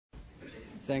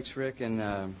Thanks, Rick,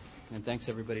 and thanks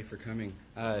everybody for coming.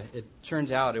 It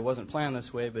turns out it wasn't planned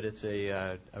this way, but it's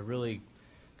a really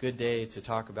good day to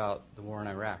talk about the war in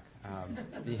Iraq.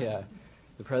 The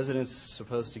president's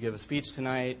supposed to give a speech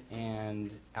tonight and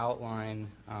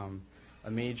outline a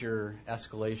major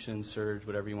escalation, surge,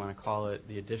 whatever you want to call it,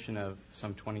 the addition of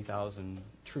some 20,000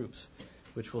 troops,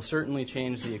 which will certainly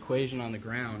change the equation on the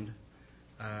ground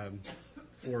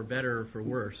for better or for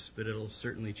worse, but it'll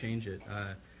certainly change it.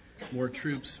 More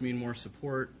troops mean more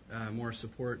support. More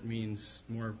support means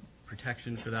more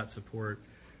protection for that support.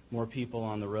 More people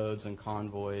on the roads and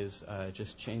convoys. It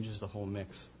just changes the whole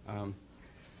mix.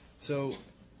 So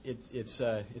it's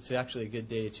actually a good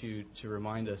day to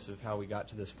remind us of how we got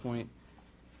to this point.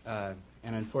 And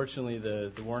unfortunately,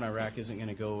 the war in Iraq isn't going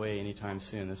to go away anytime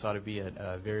soon. This ought to be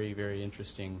a very, very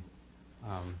interesting,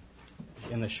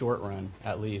 in the short run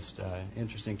at least,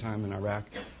 interesting time in Iraq.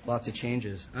 Lots of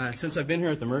changes. Since I've been here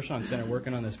at the Mershon Center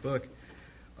working on this book,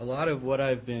 a lot of what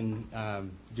I've been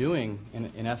doing,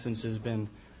 in essence, has been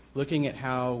looking at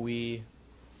how we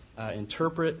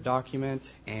interpret,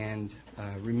 document, and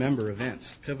remember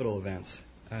events, pivotal events.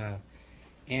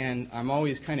 And I'm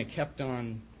always kind of kept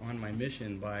on my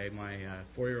mission by my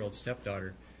 4-year-old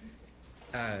stepdaughter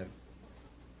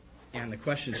and the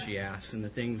questions she asks and the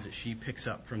things that she picks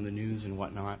up from the news and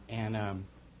whatnot. And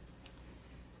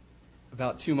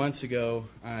about 2 months ago,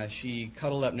 she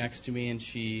cuddled up next to me and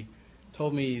she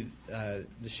told me that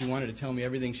she wanted to tell me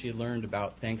everything she had learned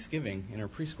about Thanksgiving in her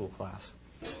preschool class.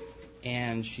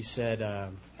 And she said,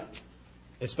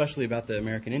 especially about the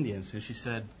American Indians, and she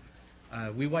said,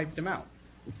 we wiped them out.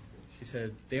 She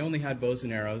said, they only had bows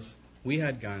and arrows, we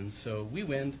had guns, so we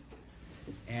win.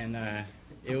 And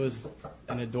it was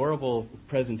an adorable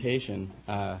presentation,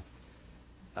 but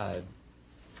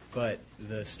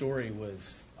the story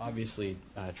was obviously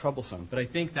troublesome. But I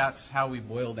think that's how we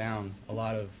boil down a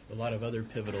lot of other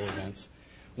pivotal events.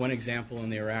 One example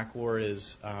in the Iraq War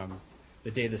is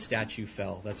the day the statue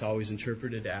fell. That's always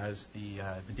interpreted as the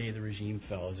day the regime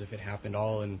fell, as if it happened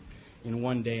all in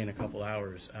one day in a couple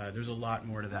hours. There's a lot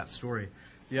more to that story.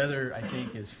 The other, I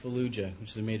think, is Fallujah,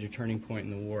 which is a major turning point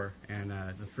in the war, and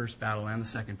the first battle and the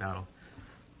second battle.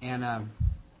 And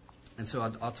so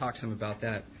I'll talk some about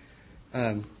that.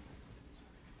 On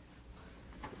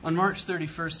March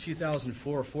 31st,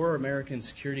 2004, 4 American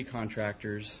security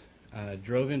contractors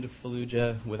drove into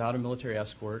Fallujah without a military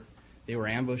escort. They were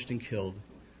ambushed and killed.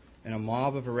 And a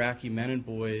mob of Iraqi men and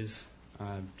boys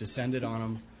descended on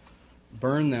them,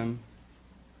 burned them,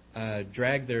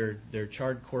 dragged their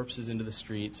charred corpses into the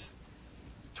streets,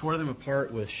 tore them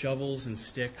apart with shovels and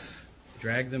sticks,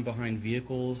 dragged them behind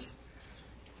vehicles,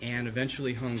 and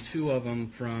eventually hung 2 of them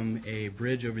from a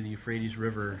bridge over the Euphrates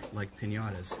River like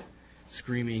piñatas,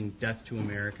 screaming death to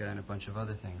America and a bunch of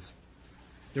other things.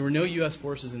 There were no U.S.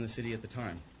 forces in the city at the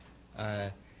time,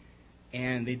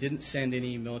 and they didn't send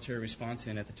any military response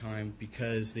in at the time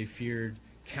because they feared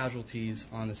casualties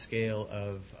on the scale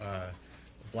of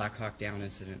Black Hawk Down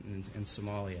incident in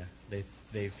Somalia.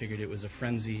 They figured it was a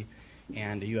frenzy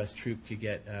and a U.S. troop could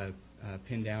get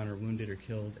pinned down or wounded or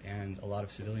killed and a lot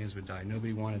of civilians would die.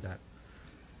 Nobody wanted that.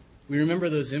 We remember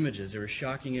those images. They were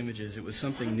shocking images. It was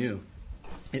something new.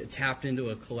 It tapped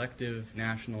into a collective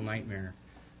national nightmare,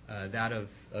 that of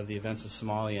the events of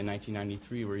Somalia in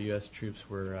 1993 where U.S. troops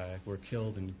were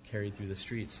killed and carried through the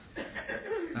streets.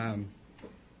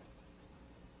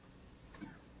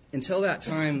 Until that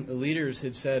time, the leaders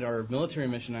had said our military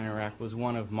mission in Iraq was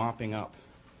one of mopping up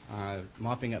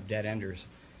dead enders.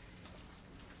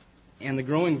 And the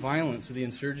growing violence of the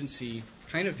insurgency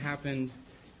kind of happened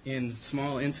in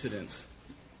small incidents,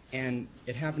 and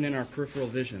it happened in our peripheral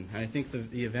vision. And I think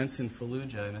the events in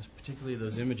Fallujah, and particularly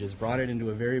those images, brought it into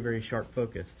a very, very sharp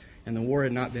focus. And the war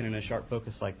had not been in a sharp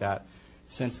focus like that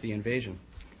since the invasion.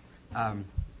 The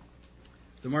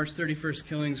March 31st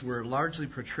killings were largely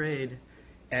portrayed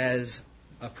as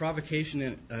a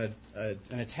provocation,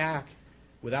 an attack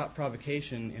without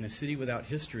provocation in a city without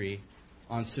history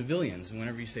on civilians. And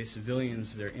whenever you say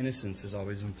civilians, their innocence is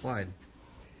always implied.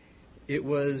 It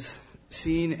was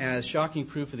seen as shocking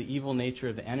proof of the evil nature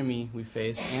of the enemy we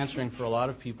face, answering for a lot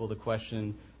of people the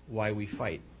question, why we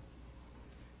fight.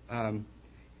 And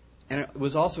it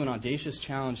was also an audacious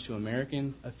challenge to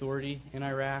American authority in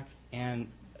Iraq and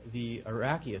the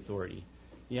Iraqi authority.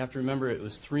 You have to remember it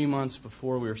was 3 months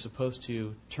before we were supposed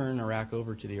to turn Iraq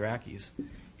over to the Iraqis,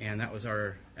 and that was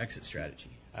our exit strategy.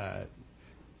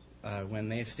 When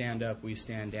they stand up, we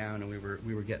stand down, and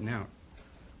we were getting out.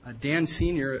 Dan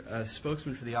Senior, a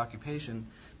spokesman for the occupation,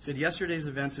 said yesterday's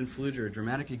events in Fallujah are a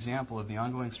dramatic example of the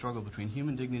ongoing struggle between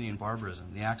human dignity and barbarism.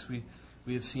 The acts we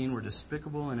we have seen were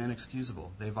despicable and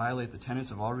inexcusable. They violate the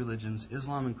tenets of all religions,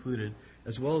 Islam included,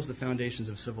 as well as the foundations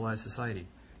of civilized society.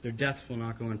 Their deaths will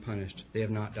not go unpunished. They have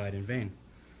not died in vain.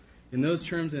 In those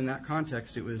terms, in that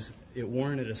context, it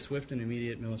warranted a swift and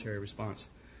immediate military response.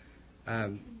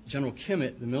 General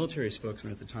Kimmitt, the military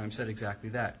spokesman at the time, said exactly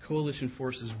that. Coalition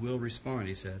forces will respond,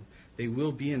 he said. They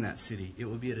will be in that city. It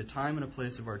will be at a time and a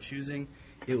place of our choosing.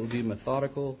 It will be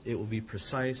methodical, it will be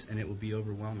precise, and it will be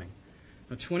overwhelming.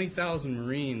 Now, 20,000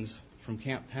 Marines from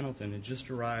Camp Pendleton had just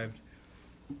arrived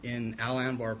in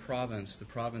Al-Anbar province, the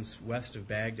province west of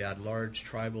Baghdad, large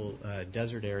tribal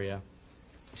desert area,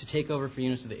 to take over for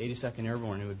units of the 82nd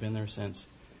Airborne who had been there since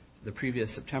the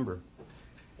previous September.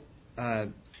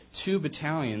 2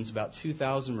 battalions, about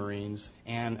 2,000 Marines,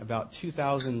 and about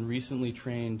 2,000 recently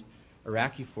trained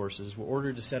Iraqi forces were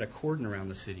ordered to set a cordon around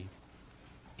the city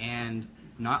and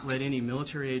not let any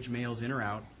military-age males in or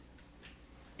out,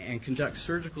 and conduct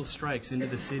surgical strikes into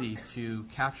the city to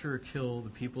capture or kill the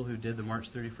people who did the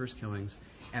March 31st killings,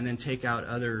 and then take out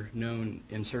other known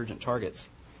insurgent targets.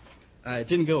 It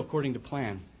didn't go according to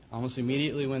plan. Almost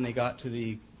immediately when they got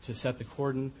to set the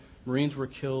cordon, Marines were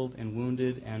killed and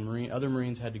wounded, and other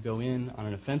Marines had to go in on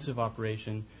an offensive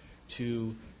operation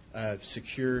to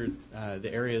secure the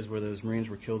areas where those Marines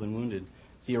were killed and wounded.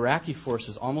 The Iraqi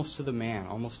forces, almost to the man,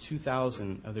 almost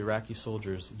 2,000 of the Iraqi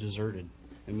soldiers deserted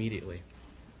immediately,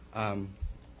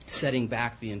 setting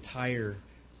back the entire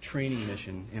training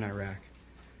mission in Iraq.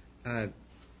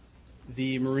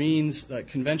 The Marines,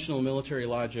 conventional military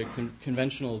logic,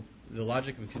 the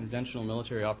logic of conventional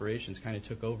military operations kind of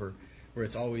took over, where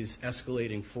it's always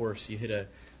escalating force. You hit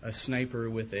a sniper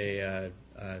with a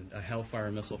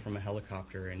Hellfire missile from a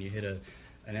helicopter, and you hit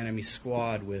an enemy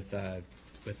squad with a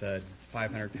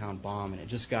 500-pound bomb, and it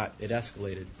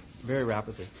escalated very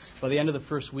rapidly. By the end of the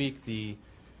first week, the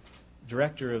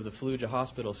director of the Fallujah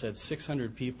hospital said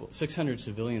 600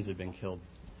 civilians had been killed,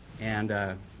 and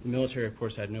the military, of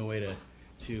course, had no way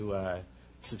to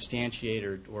substantiate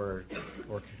or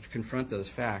confront those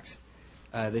facts.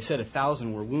 They said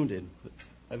 1,000 were wounded.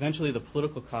 Eventually, the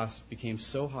political cost became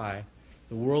so high,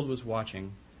 the world was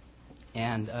watching,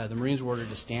 and the Marines were ordered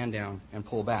to stand down and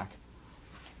pull back.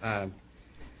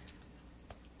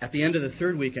 At the end of the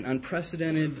third week, an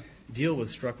unprecedented deal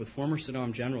was struck with former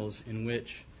Saddam generals, in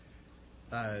which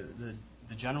the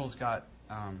generals got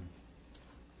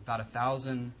about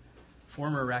 1,000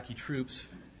 former Iraqi troops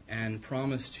and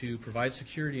promised to provide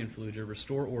security in Fallujah,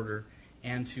 restore order,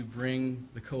 and to bring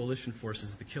the coalition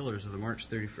forces, the killers of the March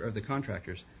 31st, of the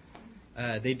contractors.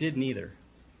 They did neither.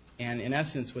 And in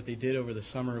essence, what they did over the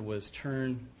summer was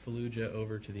turn Fallujah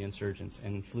over to the insurgents,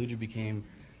 and Fallujah became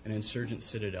an insurgent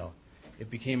citadel. It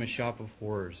became a shop of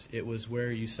horrors. It was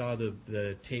where you saw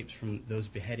the tapes from those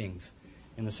beheadings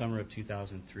in the summer of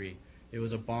 2003. It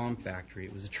was a bomb factory.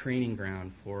 It was a training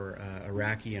ground for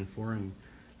Iraqi and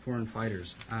foreign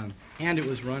fighters. And it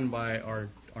was run by our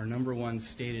number one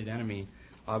stated enemy,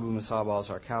 Abu Musab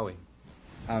al-Zarqawi.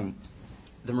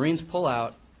 The Marines pull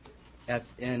out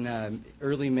in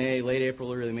early May, late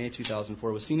April, early May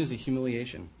 2004. Was seen as a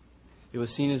humiliation. It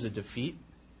was seen as a defeat.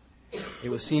 It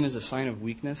was seen as a sign of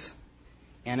weakness.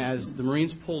 And as the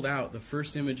Marines pulled out, the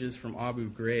first images from Abu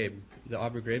Ghraib, the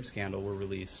Abu Ghraib scandal, were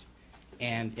released.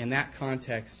 And in that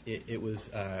context, it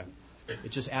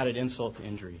just added insult to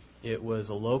injury. It was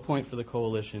a low point for the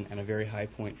coalition and a very high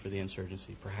point for the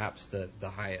insurgency, perhaps the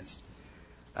highest.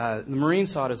 The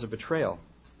Marines saw it as a betrayal.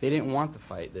 They didn't want the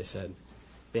fight, they said.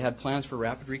 They had plans for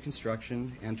rapid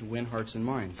reconstruction and to win hearts and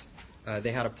minds.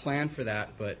 They had a plan for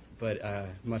that, but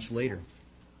much later.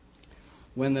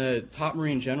 When the top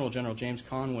Marine General James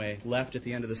Conway, left at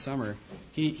the end of the summer,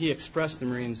 he expressed the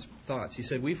Marines' thoughts. He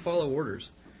said, "We follow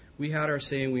orders. We had our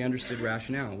say and we understood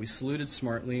rationale. We saluted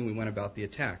smartly and we went about the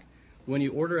attack. When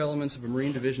you order elements of a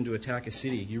Marine division to attack a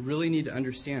city, you really need to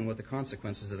understand what the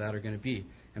consequences of that are going to be,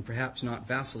 and perhaps not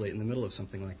vacillate in the middle of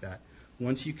something like that.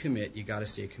 Once you commit, you got to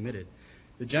stay committed."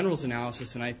 The general's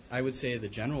analysis, and I would say the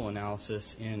general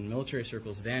analysis in military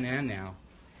circles then and now,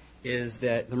 is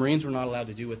that the Marines were not allowed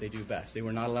to do what they do best. They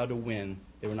were not allowed to win.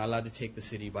 They were not allowed to take the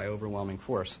city by overwhelming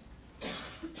force.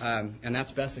 And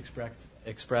that's best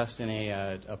expressed in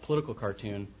a political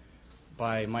cartoon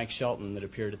by Mike Shelton that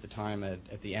appeared at the time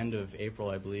at the end of April,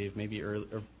 I believe, maybe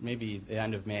the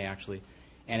end of May, actually.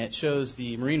 And it shows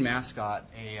the Marine mascot,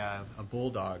 a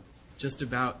bulldog, just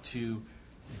about to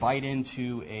bite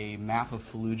into a map of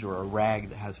Fallujah, or a rag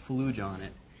that has Fallujah on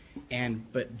it.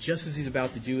 But just as he's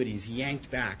about to do it, he's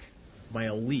yanked back by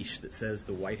a leash that says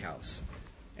the White House.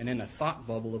 And in a thought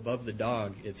bubble above the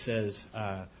dog, it says,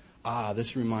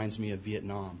 "this reminds me of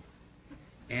Vietnam."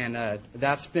 And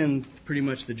that's been pretty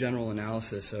much the general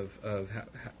analysis of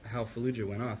how Fallujah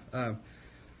went off.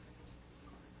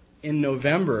 In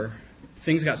November,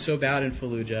 things got so bad in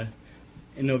Fallujah.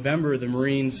 In November, the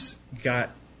Marines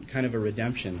got kind of a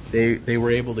redemption. They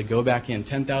were able to go back in.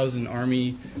 10,000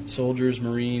 Army soldiers,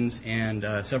 Marines,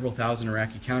 and several thousand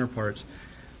Iraqi counterparts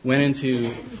went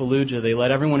into Fallujah. They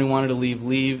let everyone who wanted to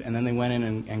leave, and then they went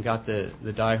in and got the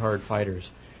die-hard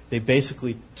fighters. They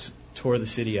basically tore the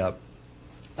city up,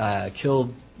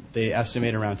 killed, they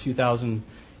estimate, around 2,000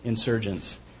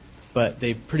 insurgents, but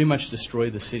they pretty much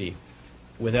destroyed the city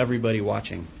with everybody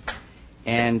watching.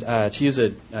 And to use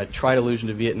a trite allusion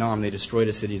to Vietnam, they destroyed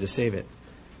a city to save it.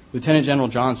 Lieutenant General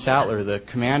John Sattler, the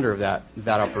commander of that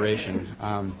operation,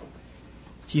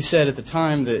 he said at the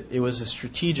time that it was a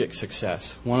strategic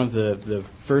success, one of the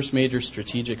first major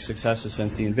strategic successes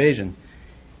since the invasion,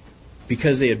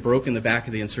 because they had broken the back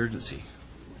of the insurgency.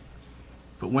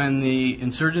 But when the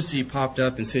insurgency popped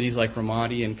up in cities like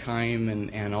Ramadi and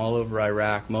Qaim and all over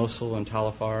Iraq, Mosul and Tal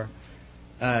Afar,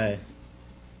 I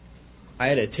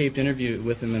had a taped interview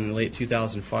with him in late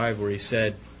 2005 where he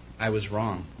said, I was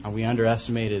wrong. We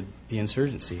underestimated the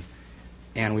insurgency,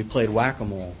 and we played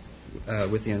whack-a-mole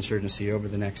with the insurgency over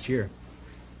the next year.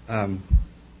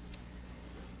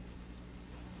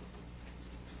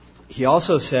 He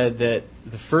also said that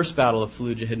the first Battle of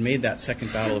Fallujah had made that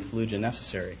second Battle of Fallujah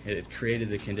necessary. It had created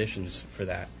the conditions for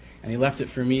that. And he left it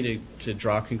for me to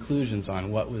draw conclusions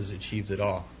on what was achieved at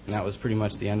all. And that was pretty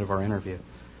much the end of our interview.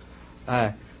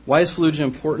 Why is Fallujah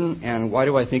important, and why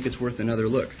do I think it's worth another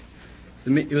look?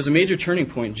 It was a major turning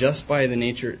point just by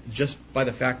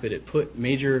the fact that it put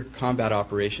major combat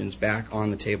operations back on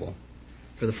the table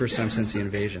for the first time since the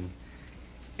invasion.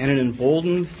 And it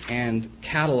emboldened and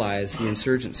catalyzed the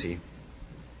insurgency.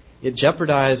 It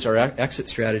jeopardized our exit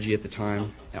strategy at the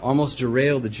time, and almost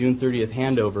derailed the June 30th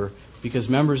handover because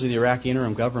members of the Iraqi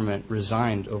interim government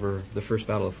resigned over the first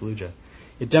Battle of Fallujah.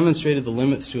 It demonstrated the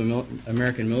limits to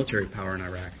American military power in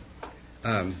Iraq,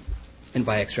 and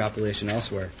by extrapolation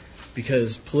elsewhere,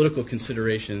 because political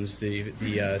considerations,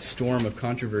 the storm of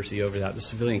controversy over that, the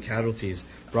civilian casualties,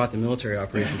 brought the military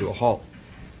operation to a halt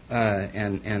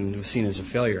and was seen as a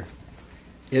failure.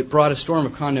 It brought a storm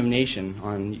of condemnation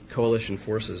on coalition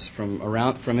forces from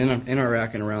in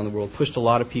Iraq and around the world, pushed a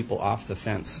lot of people off the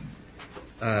fence.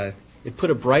 It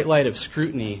put a bright light of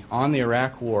scrutiny on the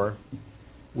Iraq war,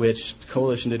 which the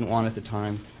coalition didn't want at the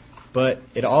time, but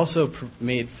it also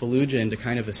made Fallujah into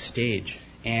kind of a stage.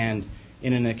 And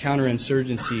in a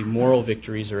counterinsurgency, moral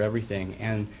victories are everything.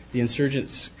 And the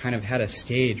insurgents kind of had a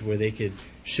stage where they could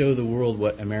show the world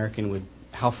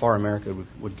how far America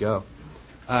would go.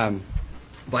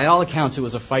 By all accounts, it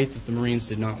was a fight that the Marines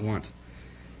did not want,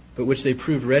 but which they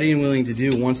proved ready and willing to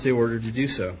do once they were ordered to do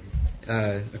so.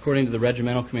 According to the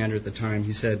regimental commander at the time,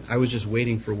 he said, I was just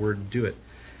waiting for word to do it.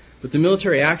 But the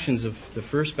military actions of the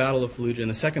first Battle of Fallujah and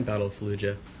the second Battle of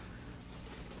Fallujah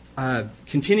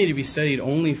continue to be studied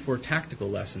only for tactical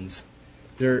lessons.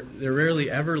 They're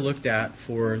rarely ever looked at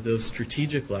for those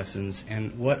strategic lessons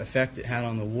and what effect it had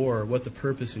on the war, what the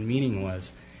purpose and meaning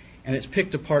was. And it's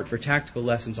picked apart for tactical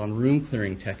lessons on room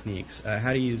clearing techniques,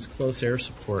 how to use close air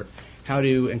support, how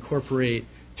to incorporate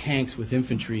tanks with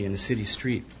infantry in a city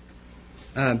street.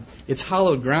 It's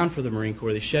hallowed ground for the Marine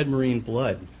Corps. They shed Marine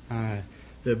blood.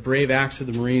 The brave acts of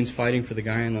the Marines fighting for the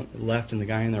guy on the left and the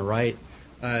guy on the right,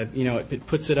 it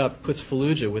puts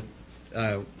Fallujah with,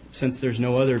 since there's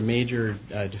no other major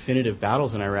definitive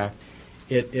battles in Iraq,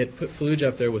 it put Fallujah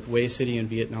up there with Hue City in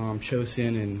Vietnam,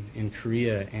 Chosin in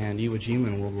Korea, and Iwo Jima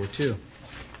in World War II.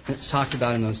 It's talked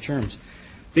about in those terms.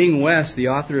 Bing West, the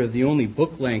author of the only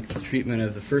book-length treatment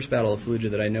of the first Battle of Fallujah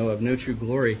that I know of, No True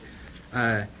Glory,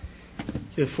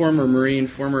 the former Marine,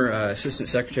 former Assistant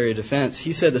Secretary of Defense,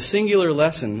 he said, the singular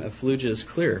lesson of Fallujah is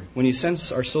clear. When you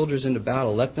send our soldiers into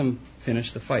battle, let them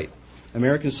finish the fight.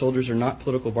 American soldiers are not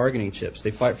political bargaining chips.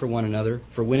 They fight for one another,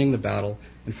 for winning the battle,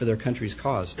 and for their country's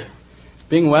cause.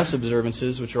 Bing West's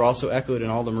observances, which are also echoed in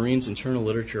all the Marines' internal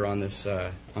literature on this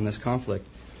conflict,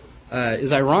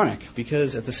 is ironic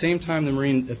because at the same time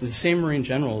the same Marine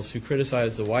generals who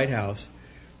criticized the White House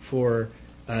for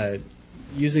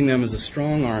using them as a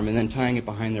strong arm and then tying it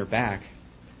behind their back,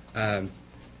 had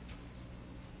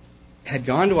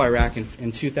gone to Iraq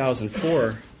in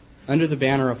 2004 under the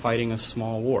banner of fighting a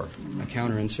small war, a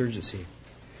counterinsurgency.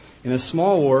 In a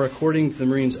small war, according to the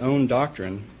Marines' own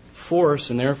doctrine, force,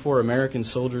 and therefore American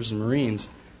soldiers and Marines,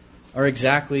 are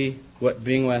exactly what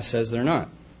Bing West says they're not.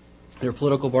 They're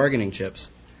political bargaining chips.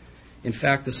 In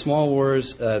fact, the small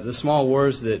wars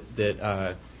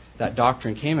that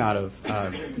doctrine came out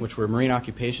of, which were Marine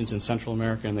occupations in Central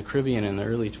America and the Caribbean in the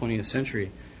early 20th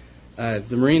century,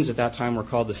 The Marines at that time were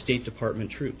called the State Department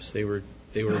troops. They were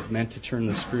meant to turn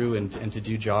the screw and to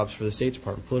do jobs for the State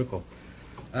Department, political.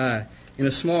 In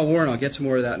a small war, and I'll get to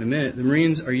more of that in a minute, the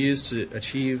Marines are used to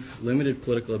achieve limited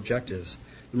political objectives.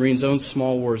 The Marines' own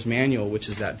Small Wars Manual, which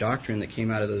is that doctrine that came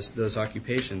out of those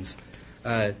occupations,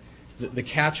 the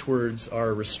catchwords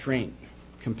are restraint,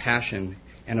 compassion,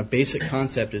 and a basic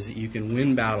concept is that you can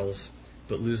win battles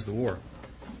but lose the war.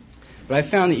 But I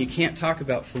found that you can't talk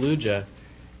about Fallujah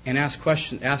and ask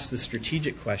the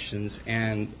strategic questions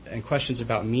and questions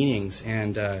about meanings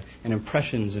and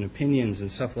impressions and opinions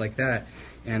and stuff like that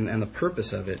and the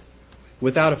purpose of it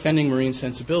without offending Marine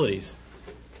sensibilities.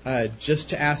 Just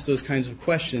to ask those kinds of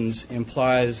questions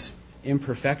implies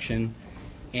imperfection,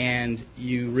 and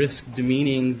you risk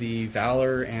demeaning the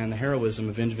valor and the heroism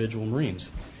of individual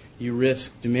Marines. You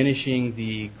risk diminishing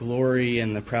the glory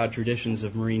and the proud traditions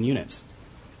of Marine units.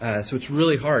 So it's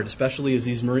really hard, especially as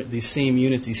these same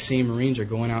units, these same Marines are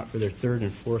going out for their third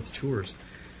and fourth tours.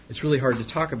 It's really hard to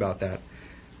talk about that.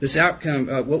 This outcome,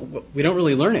 we don't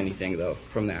really learn anything, though,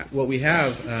 from that. What we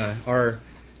have are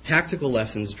tactical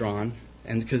lessons drawn,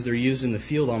 and because they're used in the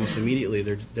field almost immediately,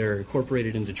 they're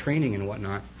incorporated into training and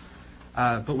whatnot.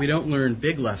 But we don't learn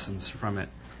big lessons from it.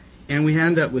 And we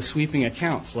end up with sweeping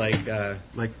accounts like the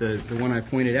one I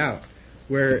pointed out,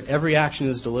 where every action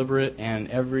is deliberate and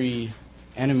every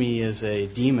enemy is a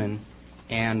demon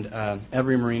and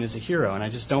every Marine is a hero. And I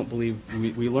just don't believe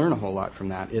we learn a whole lot from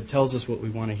that. It tells us what we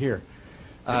want to hear.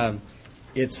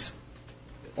 It's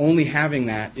only having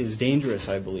that is dangerous,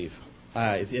 I believe.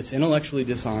 It's intellectually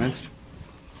dishonest,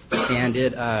 and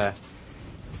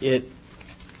it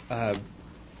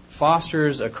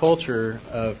fosters a culture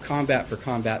of combat for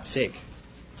combat's sake.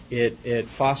 It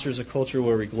fosters a culture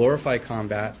where we glorify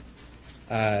combat.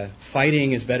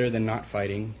 Fighting is better than not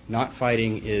fighting. Not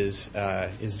fighting is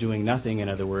doing nothing, in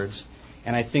other words.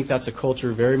 And I think that's a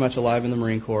culture very much alive in the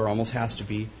Marine Corps, almost has to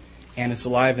be. And it's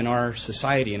alive in our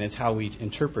society, and it's how we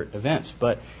interpret events.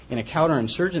 But in a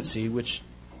counterinsurgency, which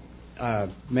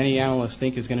many analysts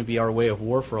think is going to be our way of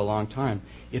war for a long time,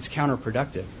 it's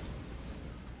counterproductive.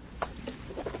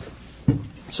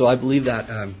 So I believe that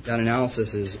that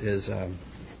analysis is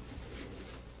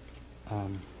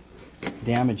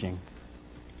damaging.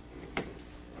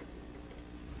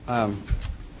 Let's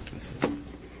see.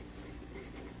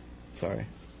 Sorry.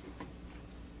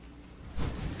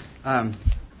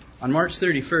 On March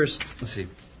 31st, let's see.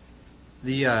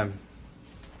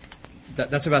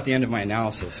 That's about the end of my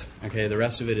analysis. Okay, the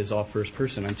rest of it is all first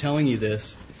person. I'm telling you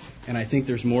this, and I think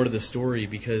there's more to the story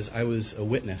because I was a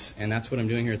witness, and that's what I'm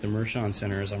doing here at the Mershon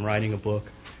Center. Is I'm writing a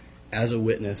book as a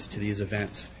witness to these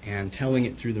events and telling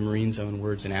it through the Marines' own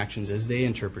words and actions as they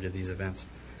interpreted these events.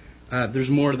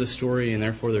 There's more to the story, and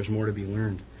therefore there's more to be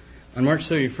learned. On March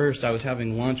 31st, I was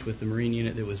having lunch with the Marine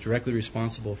unit that was directly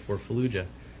responsible for Fallujah.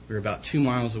 We were about 2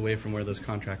 miles away from where those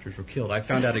contractors were killed. I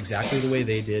found out exactly the way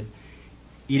they did,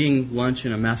 eating lunch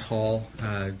in a mess hall,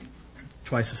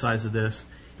 twice the size of this,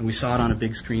 and we saw it on a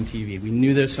big screen TV. We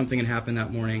knew that something had happened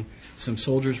that morning. Some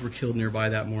soldiers were killed nearby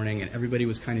that morning, and everybody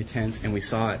was kind of tense, and we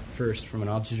saw it first from an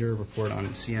Al Jazeera report on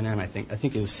CNN, I think. I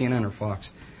think it was CNN or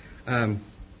Fox.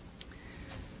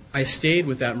 I stayed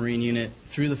with that Marine unit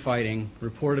through the fighting,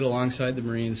 reported alongside the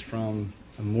Marines from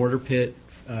a mortar pit,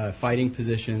 fighting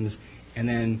positions, and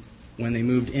then when they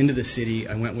moved into the city,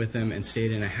 I went with them and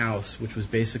stayed in a house, which was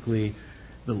basically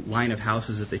the line of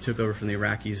houses that they took over from the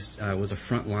Iraqis was a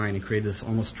front line and created this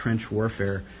almost trench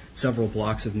warfare, several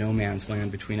blocks of no man's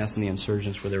land between us and the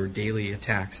insurgents where there were daily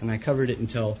attacks. And I covered it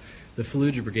until the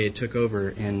Fallujah Brigade took over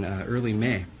in early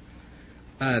May.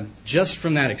 Just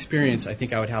from that experience, I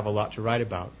think I would have a lot to write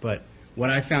about. But what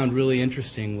I found really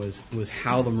interesting was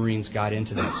how the Marines got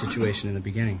into that situation in the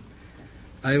beginning.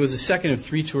 It was the second of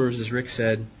 3 tours, as Rick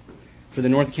said, for the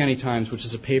North County Times, which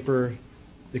is a paper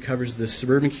that covers the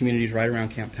suburban communities right around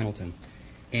Camp Pendleton.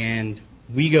 And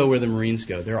we go where the Marines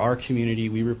go. They're our community.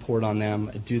 We report on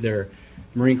them, do their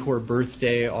Marine Corps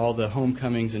birthday, all the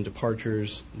homecomings and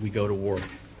departures. We go to war.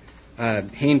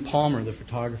 Hayne Palmer, the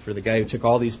photographer, the guy who took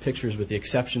all these pictures with the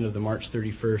exception of the March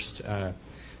 31st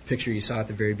picture you saw at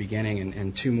the very beginning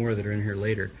and 2 more that are in here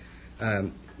later,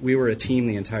 we were a team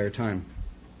the entire time.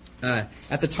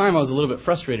 At the time, I was a little bit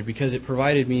frustrated because it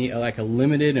provided me like a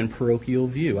limited and parochial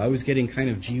view. I was getting kind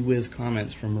of gee whiz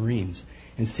comments from Marines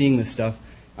and seeing this stuff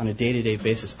on a day-to-day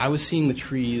basis. I was seeing the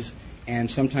trees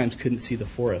and sometimes couldn't see the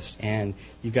forest. And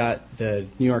you got the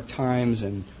New York Times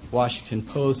and Washington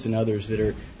Post and others that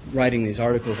are writing these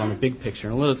articles on the big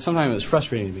picture. And sometimes it was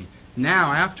frustrating to me.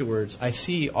 Now, afterwards, I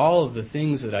see all of the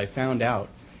things that I found out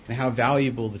and how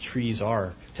valuable the trees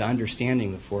are to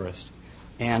understanding the forest.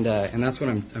 And that's what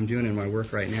I'm doing in my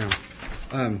work right now.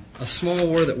 A Small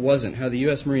War That Wasn't, How the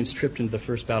U.S. Marines Tripped into the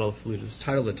First Battle of Fallujah is the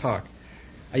title of the talk.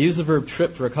 I use the verb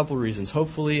trip for a couple of reasons.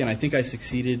 Hopefully, and I think I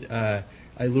succeeded, I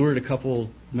lured a couple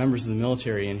members of the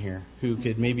military in here who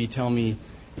could maybe tell me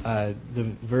the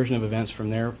version of events from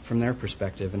their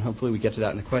perspective, and hopefully we get to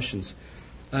that in the questions.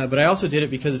 But I also did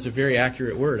it because it's a very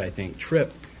accurate word, I think.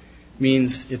 Trip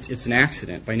means it's an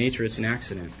accident. By nature, it's an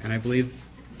accident. And I believe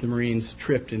the Marines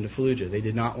tripped into Fallujah. They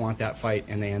did not want that fight,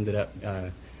 and they ended up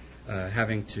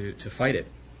having to fight it.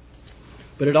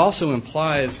 But it also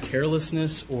implies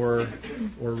carelessness or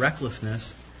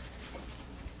recklessness,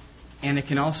 and it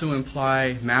can also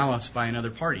imply malice by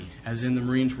another party, as in the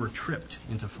Marines were tripped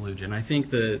into Fallujah. And I think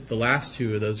the last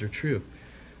two of those are true.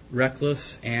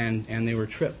 Reckless and they were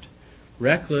tripped.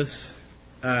 Reckless,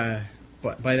 by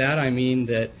that I mean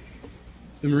that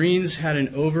the Marines had an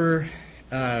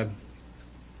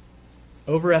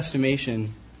overestimation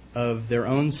of their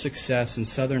own success in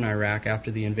southern Iraq after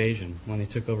the invasion, when they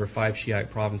took over 5 Shiite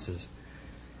provinces.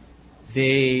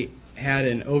 They had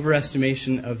an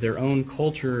overestimation of their own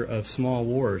culture of small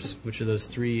wars, which are those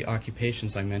 3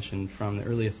 occupations I mentioned from the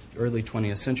early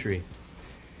 20th century.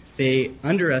 They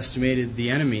underestimated the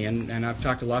enemy, and I've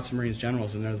talked to lots of Marines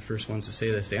generals, and they're the first ones to say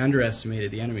this. They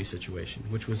underestimated the enemy situation,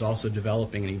 which was also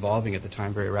developing and evolving at the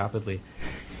time very rapidly.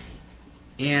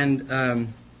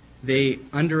 And they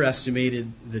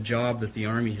underestimated the job that the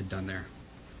Army had done there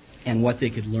and what they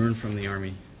could learn from the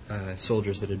Army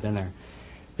soldiers that had been there.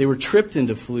 They were tripped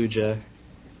into Fallujah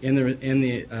in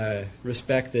the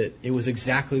respect that it was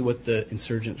exactly what the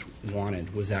insurgents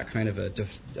wanted, was that kind of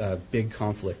a big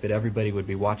conflict that everybody would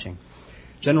be watching.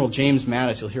 General James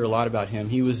Mattis, you'll hear a lot about him.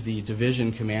 He was the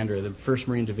division commander, the 1st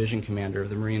Marine Division commander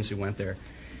of the Marines who went there.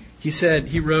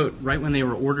 He wrote, right when they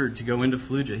were ordered to go into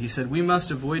Fallujah, he said, "We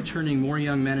must avoid turning more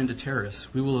young men into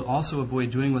terrorists. We will also avoid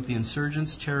doing what the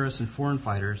insurgents, terrorists, and foreign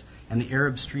fighters and the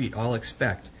Arab street all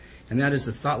expect, and that is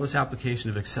the thoughtless application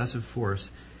of excessive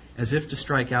force as if to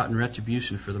strike out in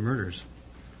retribution for the murders."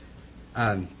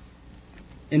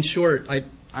 In short,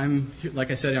 I'm like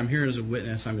I said, I'm here as a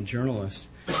witness. I'm a journalist.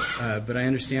 But I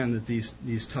understand that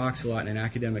these talks a lot in an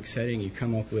academic setting, you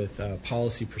come up with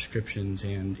policy prescriptions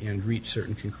and reach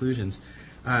certain conclusions.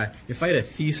 If I had a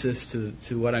thesis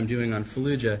to what I'm doing on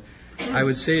Fallujah, I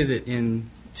would say that in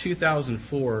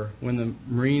 2004, when the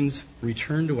Marines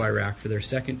returned to Iraq for their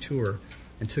second tour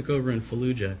and took over in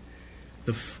Fallujah,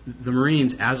 the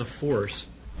Marines as a force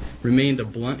remained a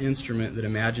blunt instrument that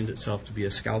imagined itself to be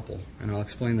a scalpel, and I'll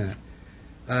explain that.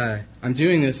 I'm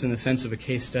doing this in the sense of a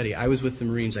case study. I was with the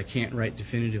Marines. I can't write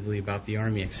definitively about the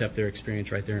Army except their experience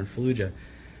right there in Fallujah.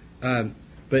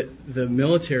 But the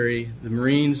military, the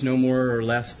Marines, no more or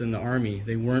less than the Army,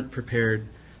 they weren't prepared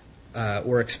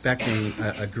or expecting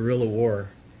a guerrilla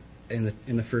war in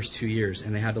the first 2 years,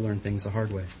 and they had to learn things the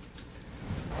hard way.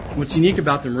 What's unique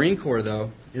about the Marine Corps,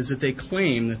 though, is that they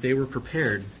claim that they were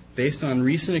prepared based on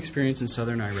recent experience in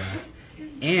southern Iraq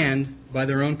and by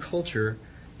their own culture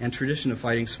and tradition of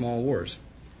fighting small wars.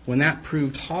 When that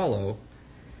proved hollow,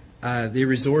 they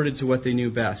resorted to what they knew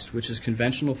best, which is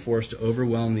conventional force to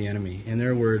overwhelm the enemy. In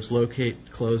their words,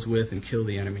 locate, close with, and kill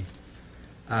the enemy.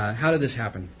 How did this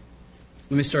happen?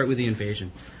 Let me start with the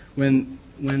invasion. When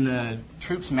the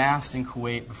troops massed in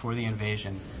Kuwait before the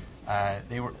invasion,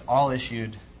 they were all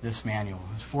issued this manual.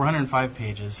 It's 405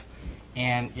 pages,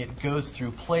 and it goes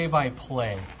through play by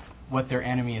play what their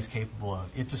enemy is capable of.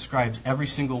 It describes every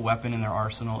single weapon in their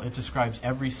arsenal. It describes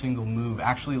every single move.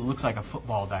 Actually, it looks like a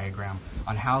football diagram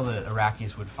on how the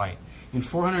Iraqis would fight. In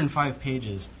 405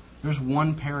 pages, there's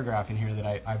one paragraph in here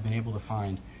that I've been able to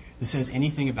find that says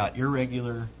anything about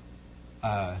irregular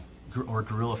or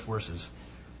guerrilla forces,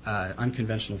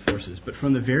 unconventional forces. But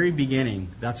from the very beginning,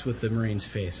 that's what the Marines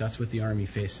faced. That's what the Army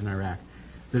faced in Iraq.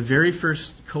 The very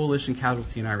first coalition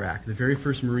casualty in Iraq, the very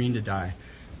first Marine to die,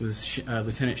 was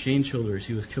Lieutenant Shane Childers.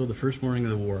 He was killed the first morning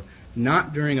of the war,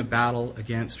 not during a battle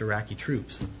against Iraqi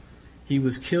troops. He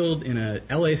was killed in a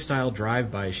LA-style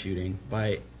drive-by shooting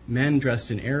by men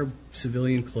dressed in Arab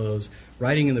civilian clothes,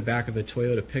 riding in the back of a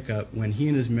Toyota pickup when he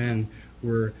and his men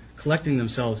were collecting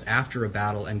themselves after a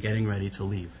battle and getting ready to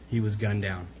leave. He was gunned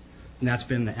down. And that's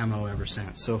been the MO ever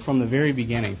since. So from the very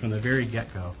beginning, from the very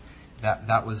get-go,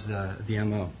 that was the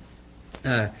MO.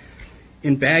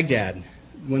 In Baghdad,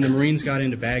 when the Marines got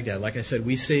into Baghdad, like I said,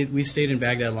 we stayed in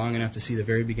Baghdad long enough to see the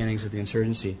very beginnings of the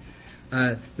insurgency.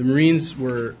 The Marines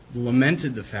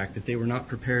lamented the fact that they were not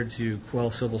prepared to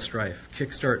quell civil strife,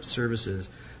 kickstart services,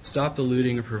 stop the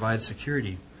looting, or provide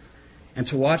security. And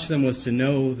to watch them was to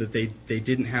know that they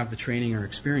didn't have the training or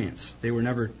experience. They were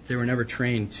never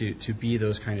trained to be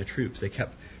those kind of troops. They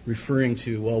kept referring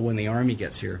to, well, when the Army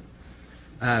gets here.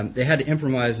 They had to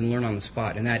improvise and learn on the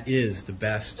spot, and that is the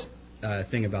best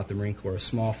thing about the Marine Corps. A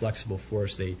small, flexible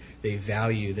force. They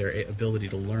value their ability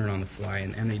to learn on the fly,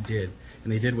 and they did.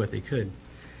 And they did what they could.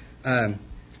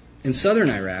 In southern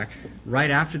Iraq,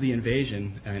 right after the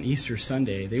invasion on Easter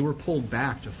Sunday, they were pulled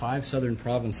back to 5 southern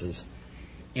provinces,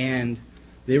 and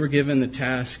they were given the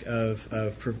task of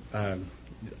an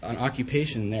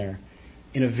occupation there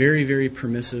in a very, very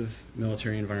permissive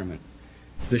military environment.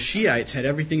 The Shiites had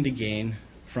everything to gain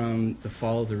from the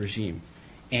fall of the regime,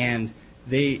 and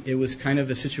it was kind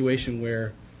of a situation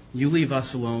where you leave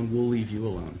us alone, we'll leave you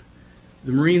alone.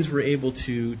 The Marines were able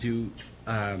to do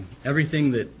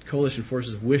everything that coalition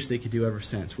forces have wished they could do ever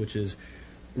since, which is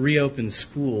reopen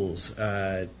schools,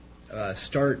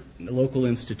 start local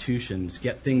institutions,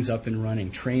 get things up and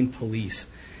running, train police.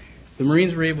 The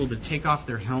Marines were able to take off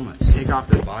their helmets, take off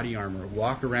their body armor,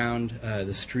 walk around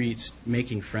the streets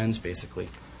making friends, basically.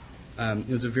 It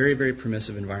was a very, very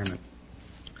permissive environment.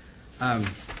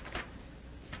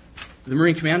 The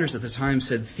Marine commanders at the time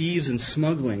said thieves and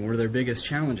smuggling were their biggest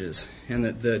challenges. And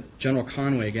that the General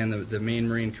Conway, again, the main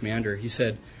Marine commander, he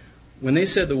said, when they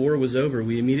said the war was over,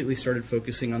 we immediately started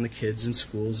focusing on the kids in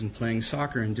schools and playing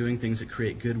soccer and doing things that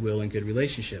create goodwill and good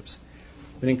relationships.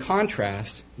 But in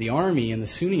contrast, the Army in the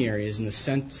Sunni areas in the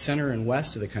center and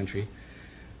west of the country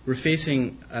were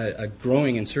facing a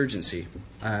growing insurgency.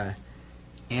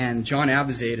 And John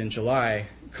Abizaid in July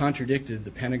contradicted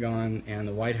the Pentagon and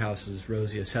the White House's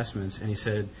rosy assessments, and he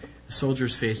said the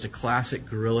soldiers faced a classic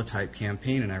guerrilla-type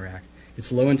campaign in Iraq.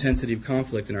 It's low intensity of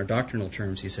conflict in our doctrinal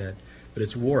terms, he said, but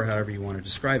it's war however you want to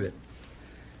describe it.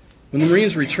 When the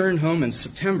Marines returned home in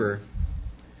September,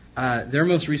 their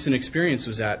most recent experience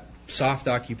was that soft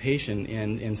occupation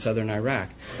in southern Iraq.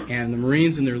 And the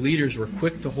Marines and their leaders were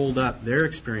quick to hold up their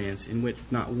experience in which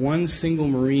not one single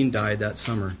Marine died that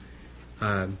summer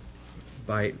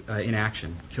in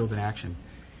action, killed in action.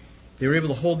 They were able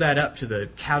to hold that up to the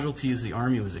casualties the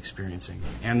Army was experiencing.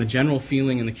 And the general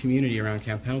feeling in the community around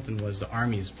Camp Pendleton was the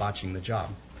Army's botching the job.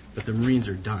 But the Marines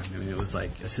are done. I mean, it was like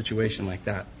a situation like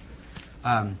that.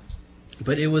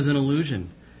 But it was an illusion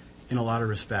in a lot of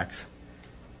respects.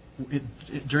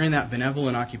 During that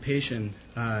benevolent occupation,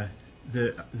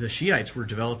 the Shiites were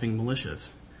developing militias.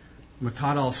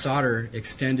 Muqtada al-Sadr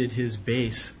extended his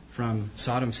base from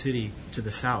Saddam City to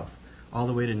the south, all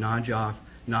the way to Najaf,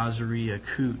 Nasiriyah,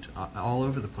 Kut, all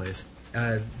over the place.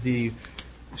 The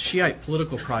Shiite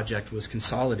political project was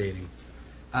consolidating.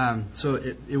 So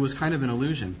it was kind of an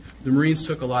illusion. The Marines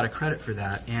took a lot of credit for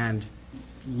that, and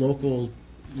local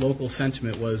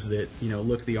sentiment was that,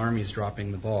 look, the Army's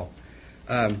dropping the ball.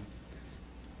 The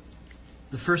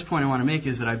first point I want to make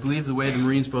is that I believe the way the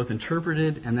Marines both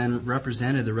interpreted and then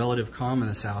represented the relative calm in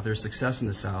the South, their success in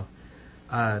the South,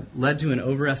 led to an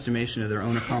overestimation of their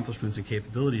own accomplishments and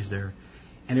capabilities there,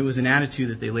 and it was an attitude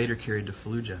that they later carried to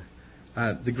Fallujah.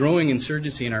 The growing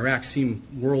insurgency in Iraq seemed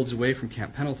worlds away from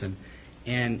Camp Pendleton,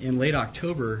 and in late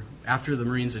October, after the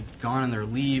Marines had gone on their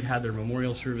leave, had their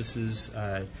memorial services,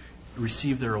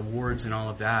 received their awards and all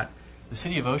of that, the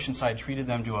city of Oceanside treated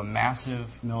them to a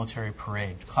massive military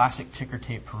parade, classic ticker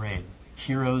tape parade.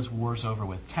 Heroes, war's over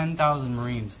with. 10,000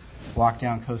 Marines walked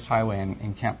down Coast Highway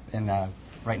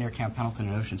right near Camp Pendleton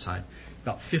in Oceanside.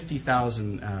 About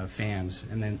 50,000 fans,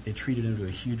 and then they treated them to a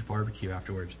huge barbecue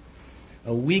afterwards.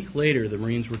 A week later, the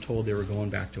Marines were told they were going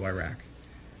back to Iraq.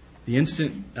 The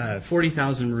instant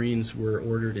 40,000 Marines were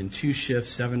ordered in 2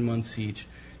 shifts, 7 months each,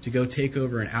 to go take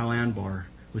over an Al-Anbar,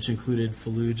 which included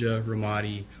Fallujah,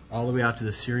 Ramadi, all the way out to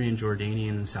the Syrian,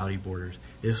 Jordanian, and Saudi borders.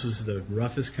 This was the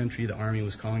roughest country. The Army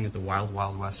was calling it the wild,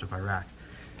 wild west of Iraq.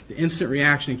 The instant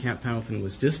reaction in Camp Pendleton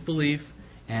was disbelief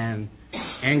and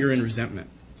anger and resentment.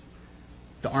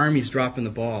 The Army's dropping the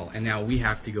ball, and now we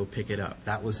have to go pick it up.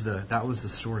 That was the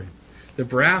story. The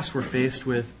brass were faced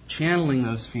with channeling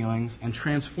those feelings and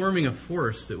transforming a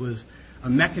force that was a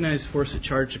mechanized force that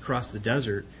charged across the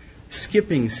desert,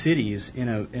 skipping cities in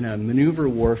a maneuver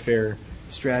warfare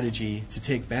strategy to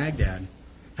take Baghdad,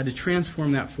 had to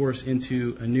transform that force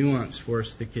into a nuanced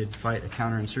force that could fight a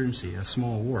counterinsurgency, a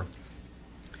small war.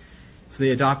 So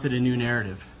they adopted a new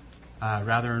narrative,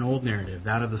 rather an old narrative,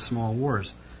 that of the small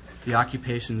wars, the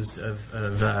occupations of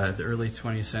the early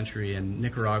 20th century in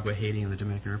Nicaragua, Haiti, and the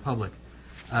Dominican Republic.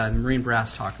 The Marine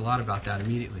brass talked a lot about that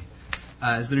immediately.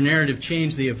 As their narrative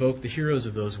changed, they evoked the heroes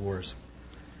of those wars.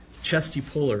 Chesty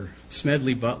Puller,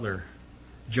 Smedley Butler,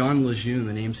 John Lejeune,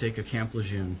 the namesake of Camp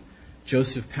Lejeune,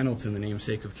 Joseph Pendleton, the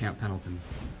namesake of Camp Pendleton.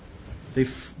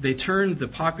 They turned the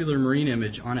popular Marine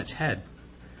image on its head.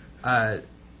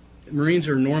 Marines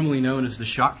are normally known as the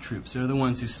shock troops. They're the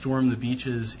ones who storm the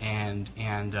beaches and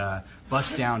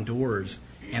bust down doors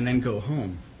and then go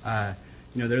home.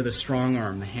 They're the strong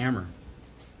arm, the hammer.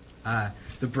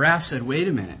 The brass said, wait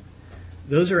a minute.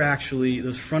 Those are actually,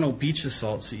 those frontal beach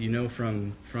assaults that you know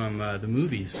from the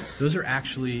movies, those are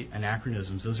actually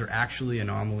anachronisms. Those are actually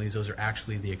anomalies. Those are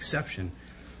actually the exception.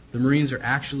 The Marines are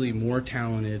actually more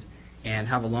talented and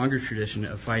have a longer tradition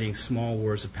of fighting small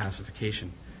wars of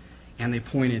pacification. And they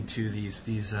pointed to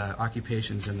these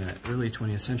occupations in the early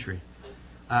 20th century.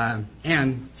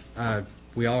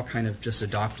 We all kind of just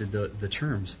adopted the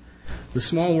terms. The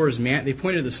Small Wars they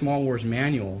pointed to the Small Wars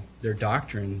Manual, their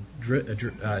doctrine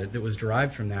that was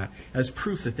derived from that, as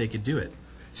proof that they could do it.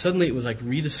 Suddenly it was like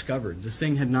rediscovered. This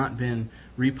thing had not been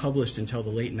republished until the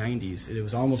late 90s. It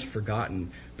was almost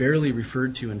forgotten, barely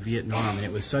referred to in Vietnam, and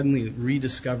it was suddenly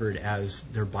rediscovered as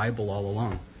their Bible all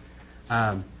along.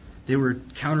 They were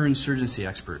counterinsurgency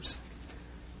experts.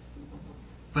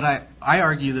 But I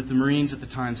argue that the Marines at the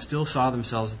time still saw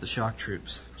themselves as the shock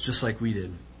troops, just like we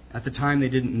did. At the time, they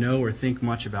didn't know or think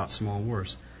much about small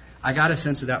wars. I got a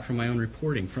sense of that from my own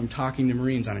reporting, from talking to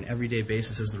Marines on an everyday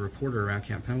basis as the reporter around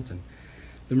Camp Pendleton.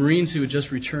 The Marines who had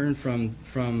just returned from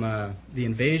the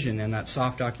invasion and that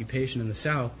soft occupation in the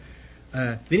South,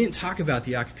 they didn't talk about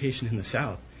the occupation in the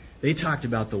South. They talked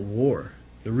about the war.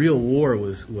 The real war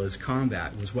was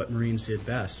combat, was what Marines did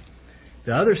best.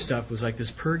 The other stuff was like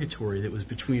this purgatory that was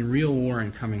between real war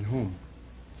and coming home.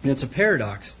 And it's a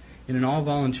paradox. In an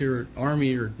all-volunteer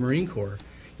Army or Marine Corps,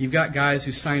 you've got guys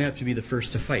who sign up to be the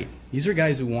first to fight. These are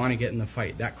guys who want to get in the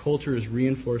fight. That culture is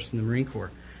reinforced in the Marine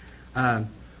Corps. And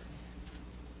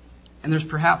there's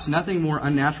perhaps nothing more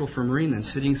unnatural for a Marine than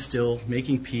sitting still,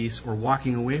 making peace, or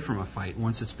walking away from a fight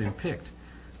once it's been picked.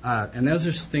 And those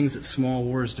are things that small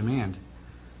wars demand.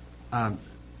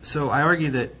 So I argue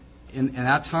that in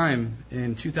that time,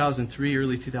 in 2003,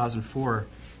 early 2004,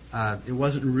 it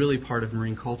wasn't really part of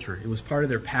Marine culture. It was part of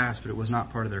their past, but it was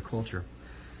not part of their culture.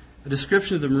 A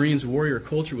description of the Marines' warrior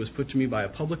culture was put to me by a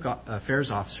public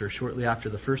affairs officer shortly after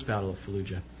the first Battle of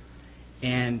Fallujah,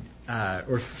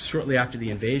 or shortly after the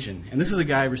invasion. And this is a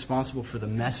guy responsible for the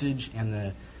message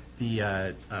and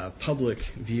the public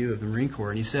view of the Marine Corps.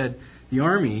 And he said, "The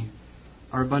Army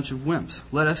are a bunch of wimps.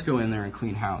 Let us go in there and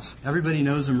clean house. Everybody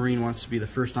knows a Marine wants to be the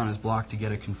first on his block to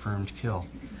get a confirmed kill."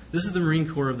 This is the Marine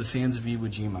Corps of the Sands of Iwo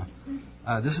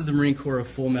Jima. This is the Marine Corps of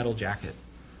Full Metal Jacket.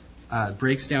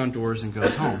 Breaks down doors and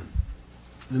goes home.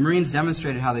 The Marines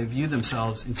demonstrated how they viewed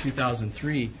themselves in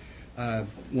 2003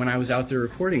 when I was out there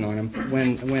reporting on them,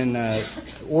 when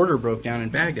order broke down in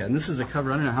Baghdad. And this is a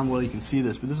cover, I don't know how well you can see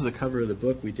this, but this is a cover of the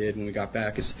book we did when we got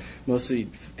back. It's mostly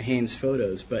Haynes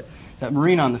photos. But that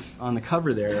Marine on the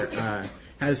cover there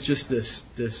has just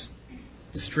this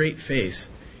straight face.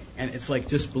 And it's like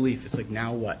disbelief. It's like,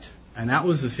 now what? And that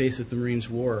was the face that the Marines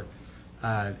wore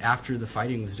after the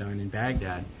fighting was done in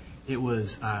Baghdad. It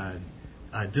was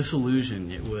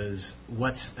disillusion. It was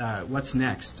what's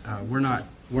next? We're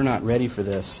not ready for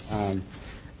this.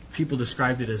 People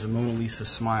described it as a Mona Lisa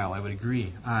smile. I would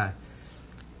agree.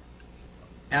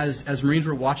 As Marines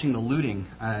were watching the looting,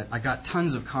 I got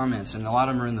tons of comments, and a lot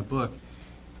of them are in the book,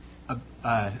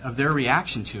 of their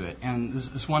reaction to it. And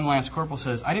this one Lance Corporal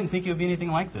says, "I didn't think it would be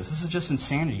anything like this. This is just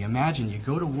insanity. Imagine you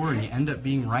go to war and you end up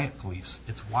being riot police.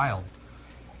 It's wild."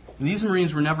 And these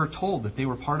Marines were never told that they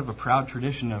were part of a proud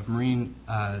tradition of Marine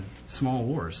small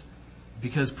wars.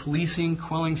 Because policing,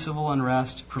 quelling civil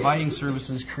unrest, providing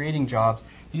services, creating jobs,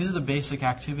 these are the basic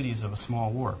activities of a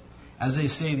small war. As they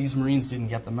say, these Marines didn't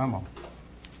get the memo.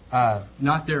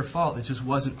 Not their fault. It just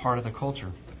wasn't part of the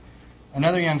culture.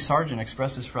 Another young sergeant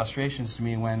expressed his frustrations to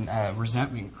me when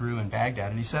resentment grew in Baghdad,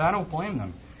 and he said, "I don't blame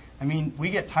them. I mean, we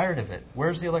get tired of it.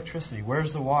 Where's the electricity?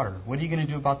 Where's the water? What are you going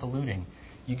to do about the looting?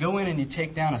 You go in and you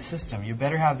take down a system. You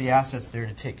better have the assets there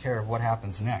to take care of what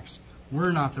happens next.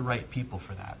 We're not the right people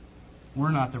for that.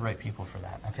 We're not the right people for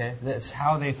that." Okay? That's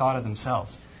how they thought of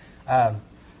themselves.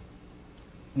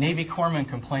 Navy corpsmen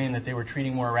complained that they were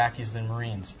treating more Iraqis than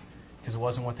Marines because it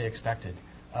wasn't what they expected.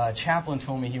 Chaplain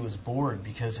told me he was bored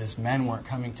because his men weren't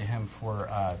coming to him for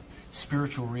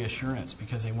spiritual reassurance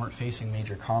because they weren't facing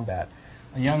major combat.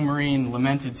 A young Marine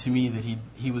lamented to me that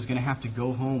he was going to have to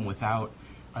go home without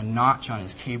a notch on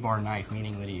his K-bar knife,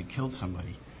 meaning that he had killed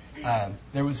somebody.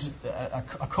 There was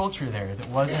a culture there that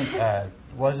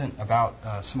wasn't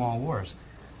about small wars.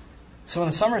 So in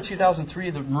the summer of 2003,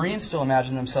 the Marines still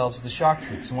imagined themselves as the shock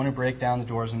troops and want to break down the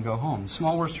doors and go home. The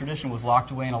small wars tradition was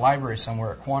locked away in a library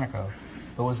somewhere at Quantico,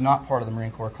 but was not part of the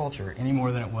Marine Corps culture any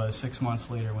more than it was 6 months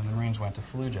later when the Marines went to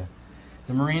Fallujah.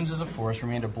 The Marines as a force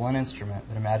remained a blunt instrument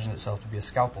that imagined itself to be a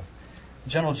scalpel.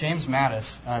 General James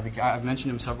Mattis, the guy, I've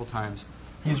mentioned him several times.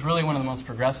 He's really one of the most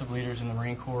progressive leaders in the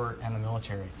Marine Corps and the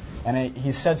military. And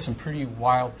he's said some pretty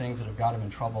wild things that have got him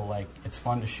in trouble, like it's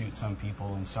fun to shoot some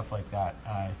people and stuff like that,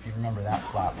 if you remember that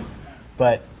flap.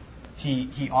 But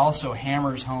he also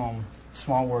hammers home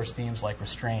small wars themes like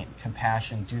restraint,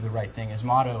 compassion, do the right thing. His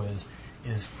motto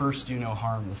is first do no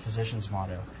harm, the physician's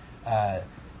motto.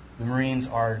 The Marines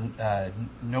are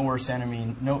no worse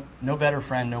enemy, no better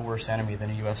friend, no worse enemy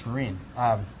than a U.S. Marine.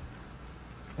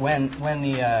 When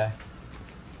the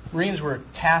Marines were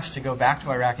tasked to go back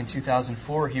to Iraq in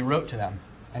 2004, he wrote to them,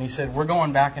 and he said, "We're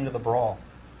going back into the brawl.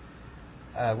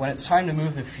 When it's time to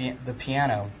move the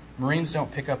piano, Marines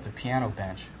don't pick up the piano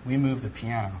bench. We move the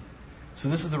piano. So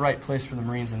this is the right place for the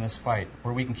Marines in this fight,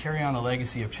 where we can carry on the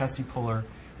legacy of Chesty Puller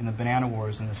in the Banana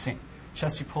Wars and the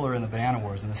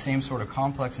same sort of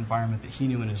complex environment that he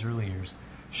knew in his early years.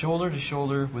 Shoulder to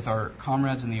shoulder with our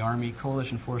comrades in the Army,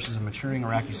 coalition forces, and maturing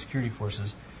Iraqi security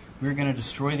forces, we are going to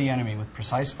destroy the enemy with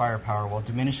precise firepower while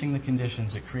diminishing the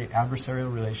conditions that create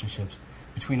adversarial relationships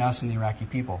between us and the Iraqi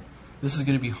people. This is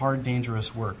going to be hard,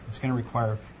 dangerous work. It's going to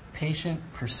require patient,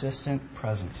 persistent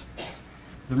presence.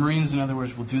 The Marines, in other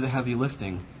words, will do the heavy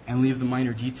lifting and leave the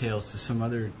minor details to some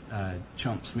other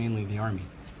chumps, mainly the Army.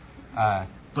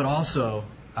 But also,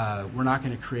 we're not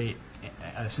going to create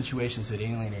situations that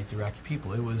alienate the Iraqi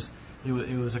people." It was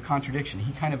a contradiction.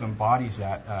 He kind of embodies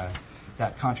that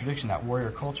contradiction, that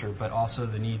warrior culture, but also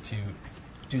the need to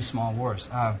do small wars.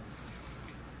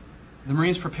 The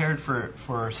Marines prepared for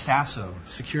SASO,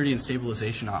 Security and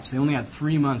Stabilization Ops. They only had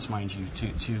 3 months, mind you,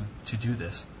 to do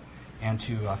this and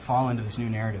to fall into this new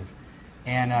narrative.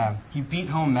 And he beat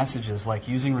home messages like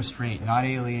using restraint, not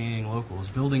alienating locals,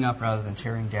 building up rather than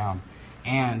tearing down.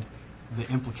 And the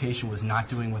implication was not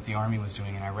doing what the Army was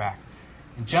doing in Iraq.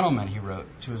 And gentlemen, he wrote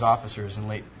to his officers in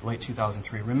late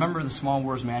 2003, remember the Small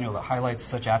Wars Manual that highlights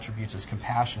such attributes as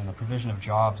compassion and the provision of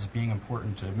jobs as being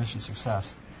important to mission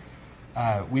success.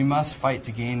 We must fight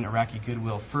to gain Iraqi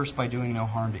goodwill first by doing no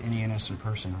harm to any innocent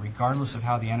person, regardless of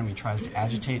how the enemy tries to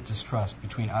agitate distrust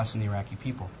between us and the Iraqi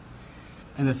people.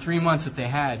 In the 3 months that they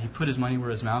had, he put his money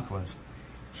where his mouth was.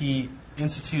 He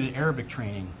instituted Arabic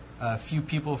training. A few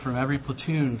people from every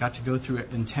platoon got to go through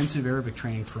intensive Arabic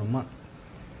training for a month.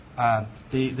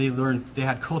 They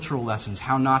had cultural lessons,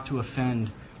 how not to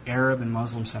offend Arab and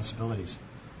Muslim sensibilities.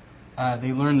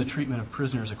 They learned the treatment of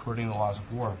prisoners according to the laws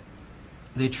of war.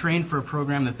 They trained for a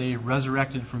program that they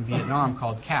resurrected from Vietnam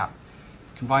called CAP,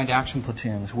 Combined Action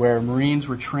Platoons, where Marines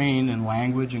were trained in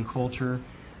language and culture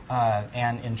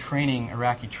and in training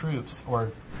Iraqi troops,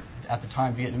 or at the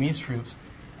time Vietnamese troops,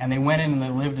 and they went in and they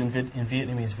lived in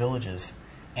Vietnamese villages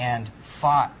and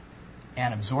fought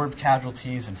and absorbed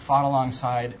casualties and fought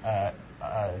alongside a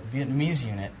Vietnamese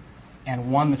unit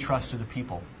and won the trust of the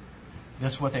people.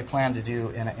 This is what they planned to do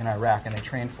in Iraq, and they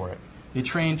trained for it. They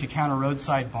trained to counter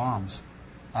roadside bombs.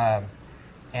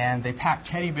 And they packed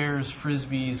teddy bears,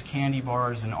 frisbees, candy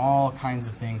bars, and all kinds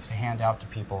of things to hand out to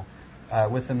people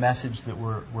with the message that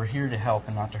we're here to help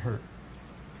and not to hurt.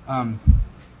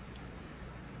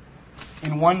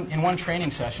 In one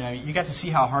training session, I mean, you got to see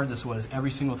how hard this was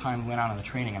every single time we went out on the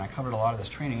training, and I covered a lot of this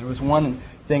training. There was one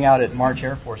thing out at March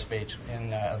Air Force Base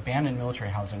in abandoned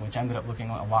military housing, which ended up looking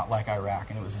a lot like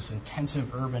Iraq, and it was this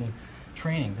intensive urban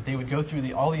training. But they would go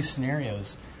through all these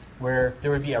scenarios where there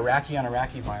would be Iraqi on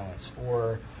Iraqi violence,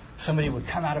 or somebody would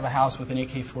come out of a house with an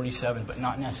AK-47 but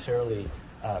not necessarily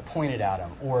pointed at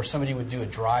them, or somebody would do a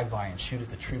drive-by and shoot at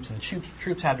the troops, and the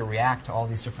troops had to react to all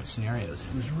these different scenarios.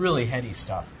 It was really heady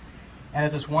stuff. And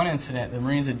at this one incident, the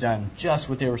Marines had done just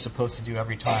what they were supposed to do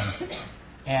every time,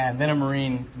 and then a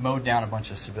Marine mowed down a bunch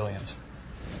of civilians.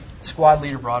 The squad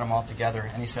leader brought them all together,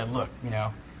 and he said, look,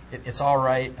 it's all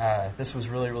right. This was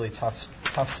really, really tough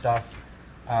stuff.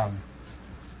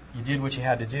 You did what you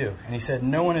had to do. And he said,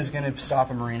 no one is going to stop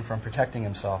a Marine from protecting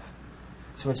himself.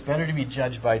 So it's better to be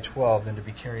judged by 12 than to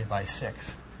be carried by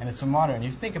 6. And it's a motto. And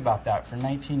you think about that for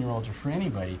 19-year-olds or for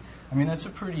anybody. I mean, that's a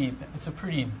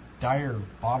pretty dire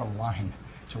bottom line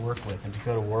to work with and to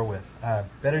go to war with.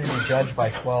 Better to be judged by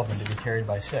 12 than to be carried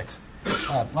by 6.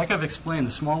 Like I've explained,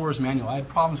 the Small Wars Manual, I had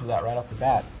problems with that right off the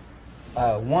bat.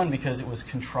 One, because it was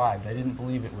contrived. I didn't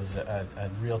believe it was a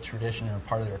real tradition or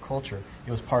part of their culture.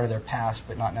 It was part of their past,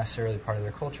 but not necessarily part of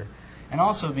their culture. And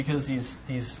also because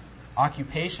these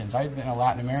occupations, I had been a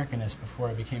Latin Americanist before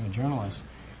I became a journalist,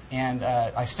 and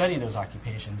I studied those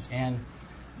occupations, and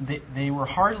they were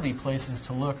hardly places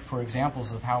to look for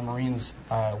examples of how Marines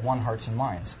won hearts and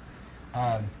minds.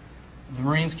 The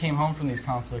Marines came home from these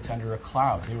conflicts under a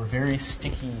cloud. They were very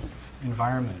sticky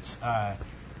environments.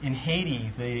 In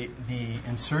Haiti, the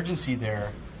insurgency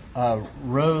there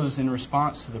rose in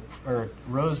response to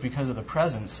rose because of the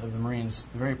presence of the Marines,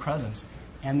 the very presence,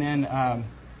 and then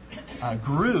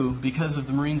grew because of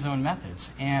the Marines' own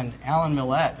methods. And Alan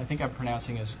Millett, I think I'm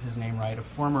pronouncing his name right, a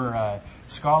former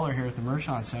scholar here at the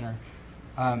Mershon Center,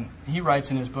 he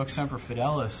writes in his book Semper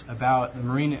Fidelis about the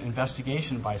Marine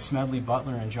investigation by Smedley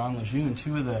Butler and John Lejeune,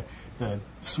 two of the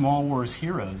small wars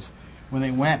heroes, when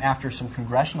they went after some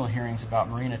congressional hearings about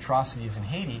Marine atrocities in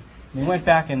Haiti. They went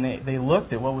back and they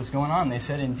looked at what was going on. They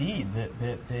said indeed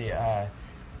that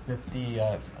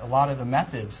a lot of the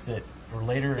methods that were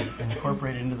later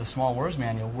incorporated into the Small Wars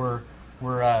Manual were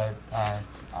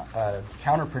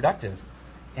counterproductive.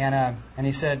 And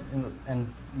he said,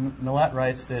 and Millett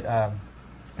writes that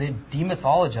they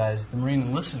demythologized the Marine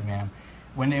enlisted man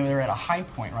when they were at a high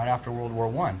point right after World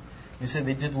War I. He said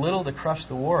they did little to crush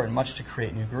the war and much to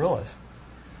create new guerrillas.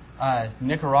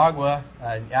 Nicaragua,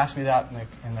 asked me that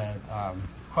in the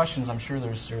questions. I'm sure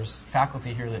there's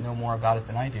faculty here that know more about it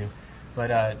than I do.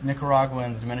 But Nicaragua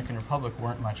and the Dominican Republic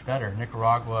weren't much better.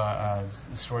 Nicaragua,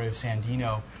 the story of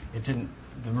Sandino,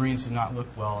 the Marines did not look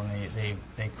well, and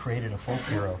they created a folk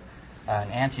hero,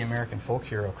 an anti-American folk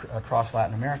hero across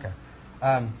Latin America.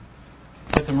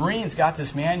 But the Marines got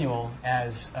this manual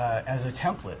as a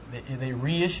template. They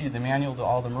reissued the manual to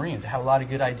all the Marines. It had a lot of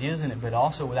good ideas in it, but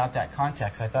also without that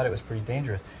context, I thought it was pretty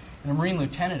dangerous. And a Marine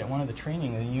lieutenant at one of the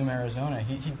training in Yuma, Arizona,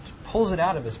 he pulls it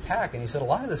out of his pack, and he said, a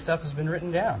lot of this stuff has been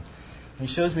written down. And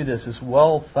he shows me this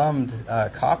well-thumbed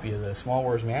copy of the Small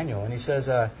Wars Manual, and he says,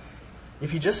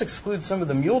 if you just exclude some of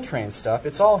the mule train stuff,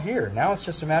 it's all here. Now it's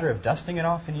just a matter of dusting it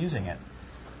off and using it.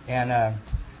 And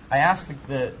I asked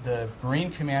the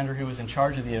Marine commander who was in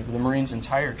charge of the Marines'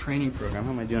 entire training program,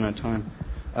 how am I doing on time,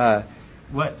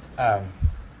 what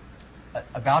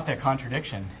about that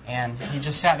contradiction. And he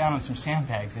just sat down on some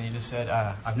sandbags and he just said,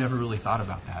 I've never really thought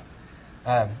about that.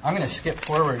 I'm going to skip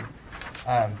forward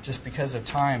just because of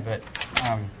time, but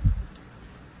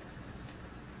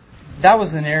that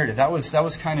was the narrative. That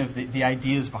was kind of the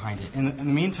ideas behind it. In the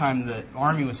meantime, the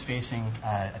Army was facing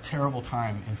a terrible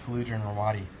time in Fallujah and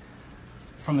Ramadi.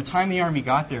 From the time the Army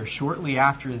got there, shortly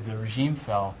after the regime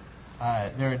fell,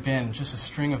 there had been just a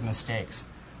string of mistakes.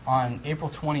 On April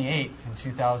 28th in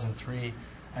 2003,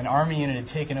 an Army unit had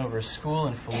taken over a school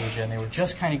in Fallujah, and they were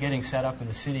just kind of getting set up in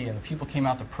the city, and the people came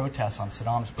out to protest on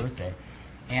Saddam's birthday.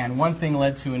 And one thing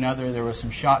led to another. There were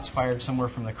some shots fired somewhere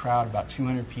from the crowd, about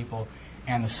 200 people,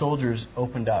 and the soldiers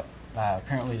opened up,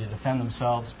 apparently to defend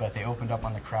themselves, but they opened up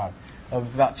on the crowd.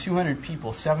 Of about 200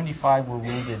 people, 75 were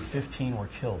wounded, 15 were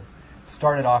killed.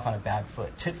 Started off on a bad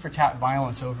foot. Tit-for-tat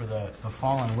violence over the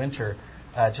fall and winter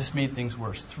just made things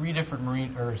worse. 3 different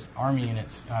Army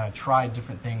units tried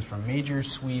different things, from major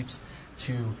sweeps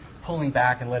to pulling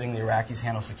back and letting the Iraqis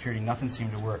handle security. Nothing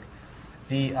seemed to work.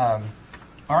 The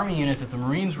Army unit that the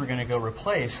Marines were going to go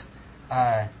replace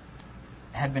had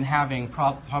been having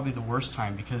probably the worst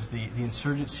time, because the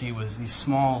insurgency was, these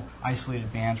small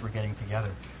isolated bands were getting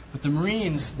together. But the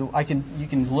Marines, you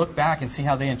can look back and see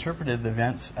how they interpreted the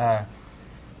events.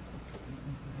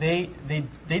 They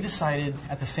decided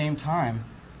at the same time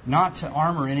not to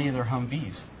armor any of their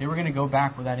Humvees. They were going to go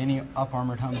back without any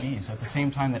up-armored Humvees at the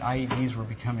same time that IEDs were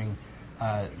becoming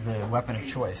the weapon of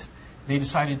choice. They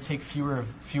decided to take fewer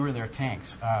of their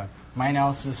tanks. My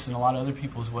analysis and a lot of other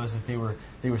people's was that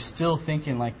they were still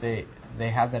thinking like they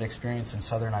had that experience in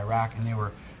southern Iraq, and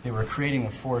they were creating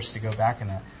a force to go back in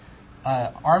that.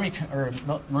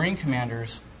 Marine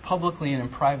commanders, publicly and in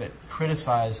private,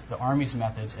 criticized the Army's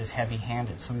methods as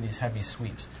heavy-handed, some of these heavy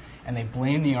sweeps. And they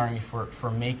blamed the Army for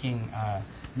making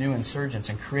new insurgents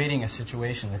and creating a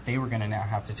situation that they were going to now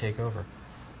have to take over.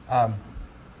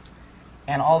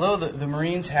 And although the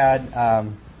Marines had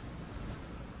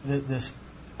this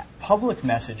public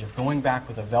message of going back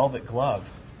with a velvet glove,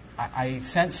 I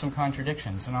sensed some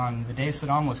contradictions. And on the day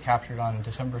Saddam was captured on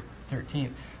December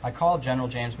 13th, I called General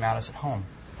James Mattis at home.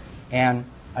 And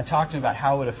I talked to him about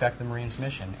how it would affect the Marines'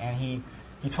 mission. And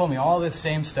he told me all this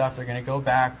same stuff. They're going to go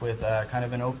back with kind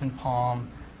of an open palm,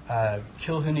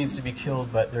 kill who needs to be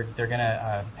killed, but they're going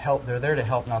to help. They're there to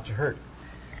help, not to hurt.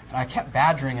 And I kept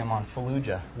badgering him on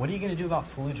Fallujah. What are you going to do about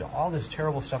Fallujah? All this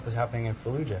terrible stuff was happening in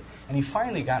Fallujah. And he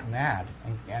finally got mad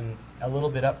and a little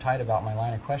bit uptight about my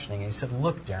line of questioning. And he said,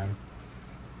 look, Darren,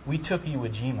 we took Iwo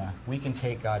Jima. We can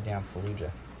take goddamn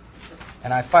Fallujah.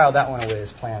 And I filed that one away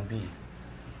as Plan B.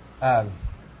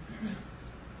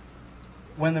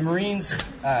 When the Marines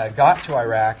got to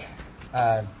Iraq,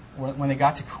 when they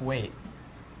got to Kuwait,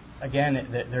 again,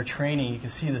 their training, you can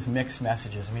see this mixed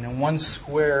messages. I mean, in one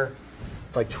square,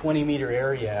 like 20-meter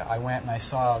area, I went and I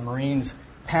saw Marines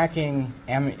packing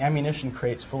ammunition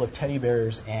crates full of teddy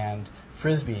bears and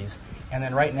Frisbees And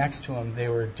then right next to him, they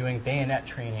were doing bayonet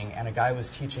training, and a guy was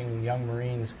teaching young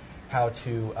Marines how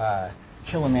to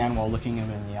kill a man while looking him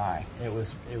in the eye. It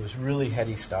was really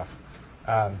heady stuff.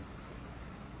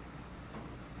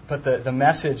 But the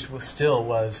message was still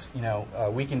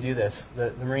we can do this.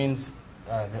 The Marines,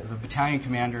 the battalion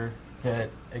commander, the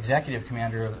executive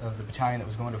commander of the battalion that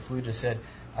was going to Fallujah said,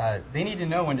 they need to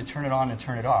know when to turn it on and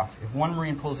turn it off. If one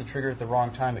Marine pulls the trigger at the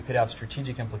wrong time, it could have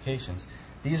strategic implications.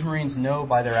 These Marines know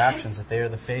by their actions that they are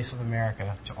the face of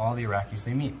America to all the Iraqis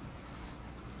they meet.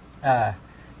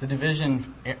 The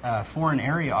division foreign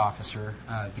area officer,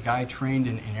 the guy trained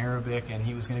in Arabic, and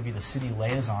he was going to be the city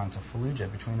liaison to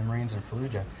Fallujah, between the Marines and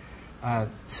Fallujah,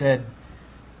 said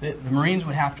that the Marines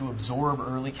would have to absorb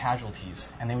early casualties,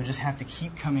 and they would just have to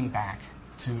keep coming back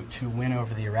to win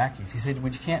over the Iraqis. He said, "We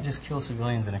can't just kill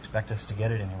civilians and expect us to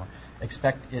get it anywhere.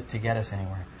 Expect it to get us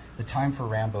anywhere. The time for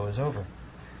Rambo is over."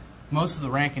 Most of the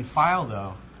rank and file,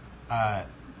 though,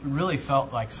 really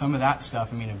felt like some of that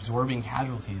stuff, absorbing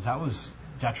casualties, that was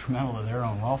detrimental to their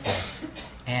own welfare.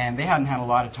 And they hadn't had a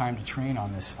lot of time to train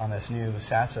on this new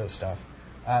SASO stuff.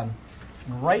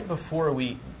 Right before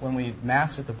when we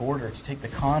massed at the border to take the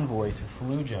convoy to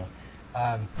Fallujah,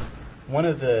 one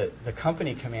of the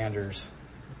company commanders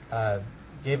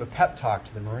gave a pep talk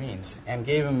to the Marines and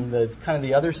gave them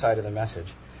the other side of the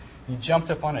message. He jumped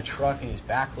up on a truck and he's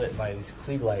backlit by these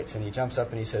Klieg lights, and he jumps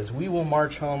up and he says, "We will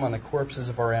march home on the corpses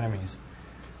of our enemies.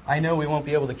 I know we won't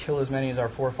be able to kill as many as our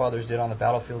forefathers did on the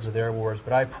battlefields of their wars,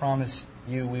 but I promise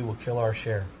you we will kill our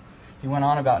share." He went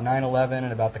on about 9/11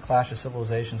 and about the clash of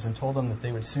civilizations and told them that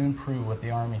they would soon prove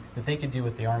that they could do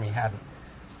what the Army hadn't.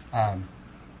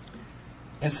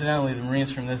 Incidentally, the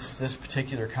Marines from this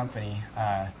particular company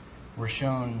were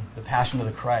shown the Passion of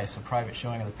the Christ, a private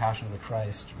showing of the Passion of the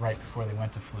Christ, right before they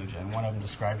went to Fallujah. And one of them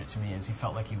described it to me as he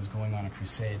felt like he was going on a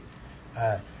crusade.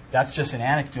 That's just an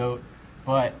anecdote,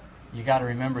 but you got to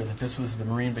remember that this was the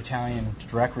Marine Battalion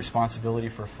direct responsibility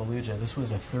for Fallujah. This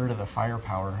was a third of the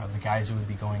firepower of the guys who would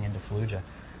be going into Fallujah.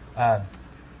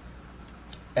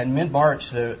 In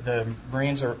mid-March, the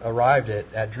Marines arrived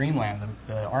at Dreamland,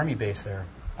 the Army base there.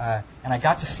 And I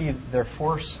got to see their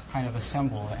force kind of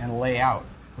assemble and lay out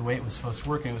the way it was supposed to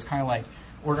work. And it was kind of like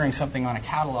ordering something on a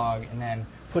catalog and then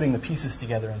putting the pieces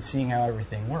together and seeing how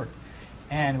everything worked.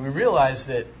 And we realized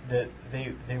that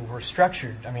they were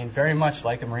structured, very much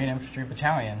like a Marine Infantry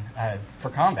battalion for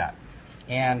combat.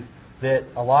 And that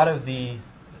a lot of the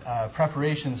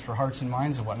preparations for Hearts and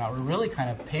Minds and whatnot were really kind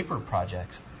of paper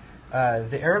projects.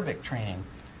 The Arabic training,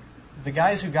 the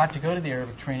guys who got to go to the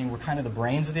Arabic training were kind of the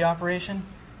brains of the operation.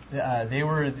 They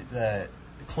were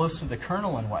close to the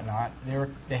colonel and whatnot.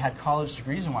 They had college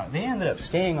degrees and whatnot. They ended up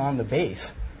staying on the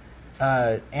base,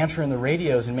 answering the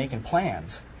radios and making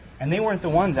plans. And they weren't the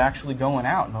ones actually going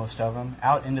out, most of them,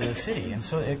 out into the city. And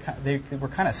so they were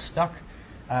kind of stuck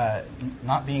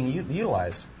not being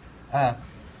utilized. There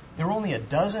were only a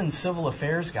dozen civil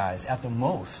affairs guys at the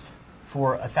most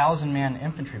for a 1,000-man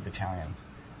infantry battalion.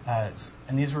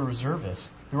 And these were reservists.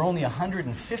 There were only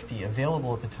 150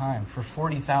 available at the time for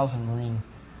 40,000 Marine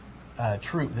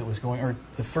troop that was going, or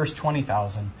the first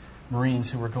 20,000 Marines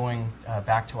who were going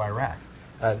back to Iraq.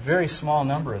 A very small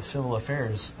number of civil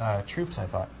affairs troops, I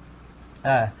thought.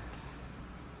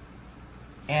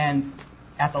 And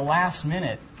at the last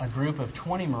minute, a group of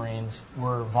 20 Marines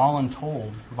were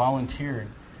volunteered,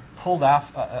 pulled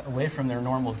off away from their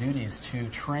normal duties to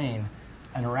train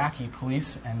an Iraqi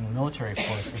police and military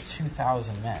force of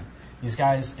 2,000 men. These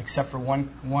guys, except for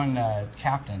one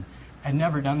captain, had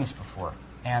never done this before.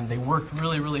 And they worked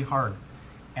really, really hard.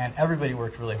 And everybody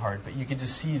worked really hard. But you could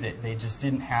just see that they just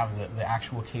didn't have the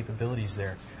actual capabilities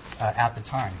there at the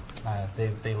time.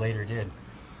 They later did.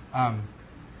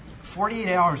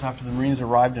 48 hours after the Marines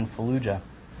arrived in Fallujah,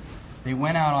 they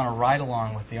went out on a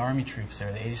ride-along with the Army troops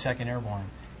there, the 82nd Airborne.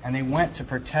 And they went to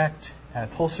protect,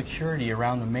 pull security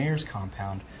around the mayor's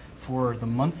compound for the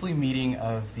monthly meeting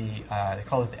of they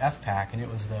call it the FPAC, and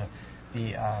it was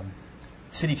the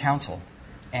city council.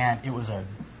 And it was a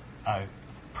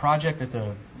project that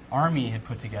the Army had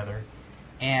put together,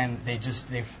 and they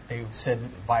said,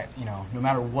 no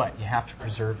matter what, you have to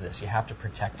preserve this, you have to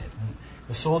protect it. And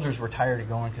the soldiers were tired of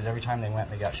going because every time they went,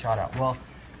 they got shot at. Well,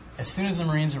 as soon as the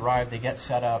Marines arrive, they get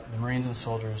set up, the Marines and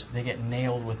soldiers, they get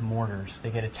nailed with mortars. They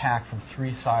get attacked from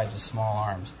three sides with small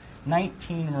arms.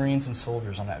 19 Marines and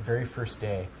soldiers on that very first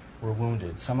day were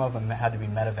wounded. Some of them had to be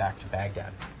medevaced to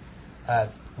Baghdad.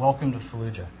 Welcome to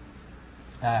Fallujah.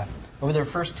 Over their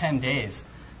first 10 days,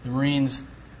 the Marines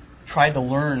tried to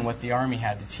learn what the Army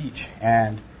had to teach.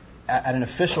 And at an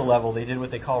official level, they did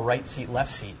what they call right seat,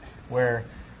 left seat, where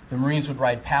the Marines would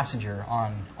ride passenger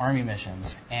on Army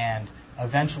missions, and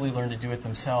eventually learn to do it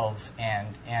themselves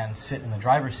and sit in the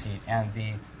driver's seat, and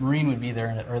the Marine would be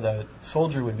there, or the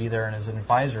soldier would be there as an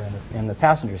advisor in the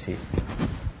passenger seat.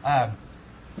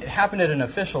 It happened at an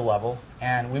official level,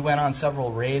 and we went on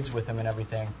several raids with him and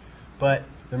everything, but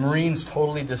the Marines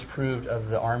totally disapproved of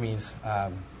the Army's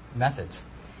methods.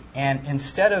 And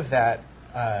instead of that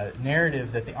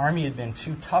narrative that the Army had been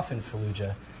too tough in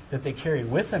Fallujah that they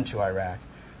carried with them to Iraq,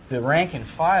 the rank and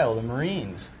file, the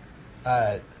Marines,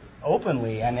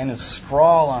 openly and in a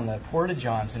scrawl on the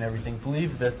porta-johns and everything,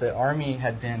 believed that the Army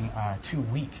had been too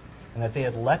weak and that they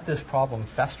had let this problem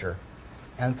fester,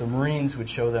 and that the Marines would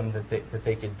show them that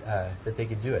they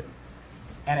could do it.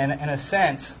 And in a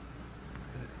sense,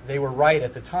 they were right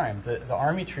at the time. The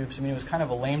Army troops, I mean, it was kind of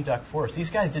a lame duck force. These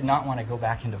guys did not want to go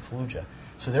back into Fallujah,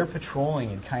 so their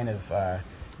patrolling had kind of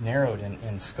narrowed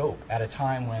in scope at a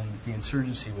time when the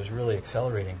insurgency was really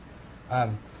accelerating.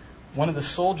 One of the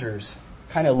soldiers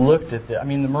kind of looked at the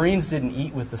Marines didn't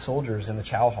eat with the soldiers in the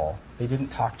chow hall. They didn't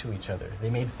talk to each other. They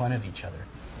made fun of each other.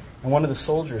 And one of the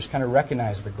soldiers kind of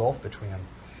recognized the gulf between them.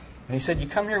 And he said, you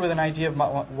come here with an idea of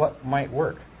what might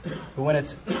work,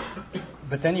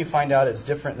 but then you find out it's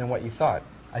different than what you thought.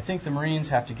 I think the Marines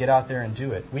have to get out there and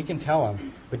do it. We can tell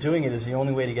them, but doing it is the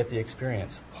only way to get the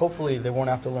experience. Hopefully they won't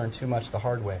have to learn too much the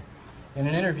hard way. In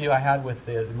an interview I had with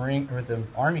the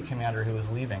Army commander who was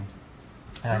leaving,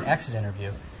 an exit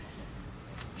interview,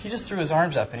 he just threw his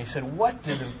arms up and he said, what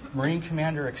did the Marine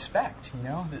commander expect? You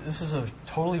know, this is a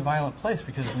totally violent place,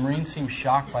 because the Marines seemed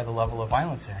shocked by the level of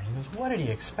violence there. And he goes, what did he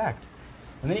expect?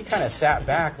 And then he kind of sat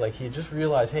back like he had just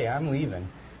realized, hey, I'm leaving.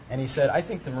 And he said, I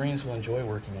think the Marines will enjoy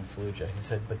working in Fallujah. He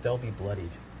said, but they'll be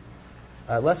bloodied.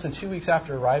 Less than 2 weeks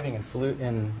after arriving in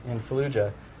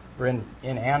Fallujah, or in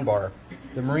Anbar,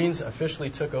 the Marines officially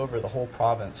took over the whole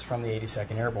province from the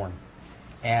 82nd Airborne.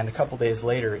 And a couple days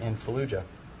later in Fallujah,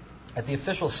 at the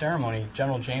official ceremony,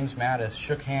 General James Mattis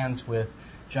shook hands with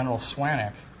General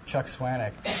Chuck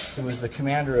Swanek, who was the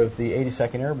commander of the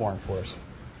 82nd Airborne Force.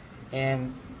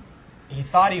 And he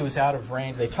thought he was out of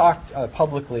range. They talked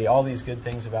publicly all these good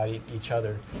things about each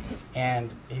other. And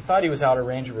he thought he was out of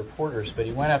range of reporters, but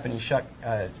he went up and he shook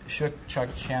Chuck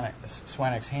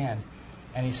Swanek's hand.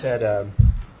 And he said,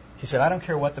 I don't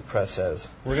care what the press says.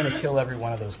 We're going to kill every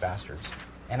one of those bastards.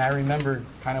 And I remembered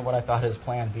kind of what I thought his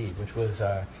plan B, which was,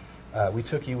 we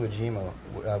took Iwo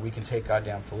Jima, we can take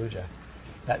goddamn Fallujah.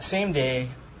 That same day,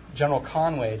 General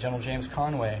James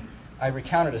Conway, I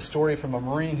recounted a story from a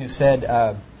Marine who said,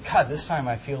 God, this time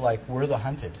I feel like we're the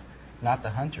hunted, not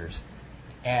the hunters.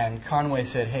 And Conway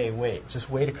said, hey, just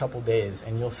wait a couple days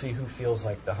and you'll see who feels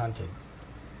like the hunted.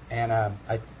 And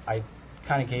I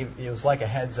kind of it was like a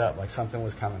heads up, like something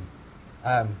was coming.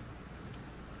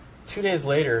 2 days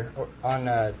later, on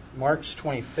March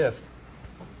 25th,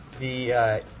 the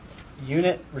Army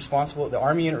unit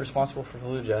responsible for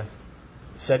Fallujah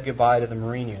said goodbye to the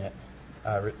Marine unit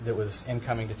that was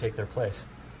incoming to take their place.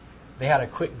 They had a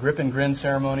quick grip and grin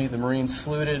ceremony. The Marines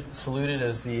saluted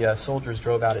as the soldiers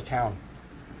drove out of town.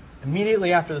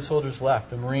 Immediately after the soldiers left,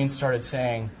 the Marines started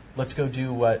saying, let's go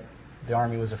do what the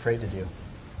Army was afraid to do.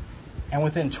 And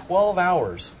within 12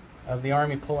 hours of the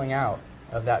Army pulling out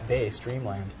of that base,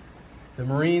 Dreamland, the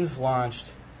Marines launched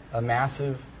a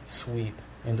massive sweep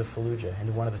into Fallujah,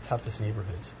 into one of the toughest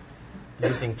neighborhoods,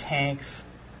 using tanks,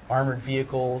 armored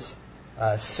vehicles,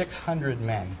 600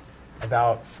 men,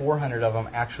 about 400 of them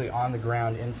actually on the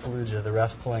ground in Fallujah, the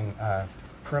rest pulling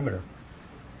perimeter.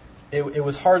 It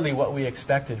was hardly what we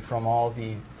expected from all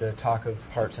the talk of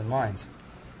hearts and minds.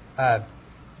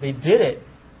 They did it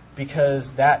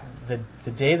because the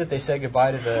day that they said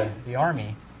goodbye to the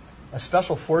Army, a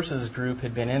special forces group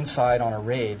had been inside on a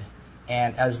raid,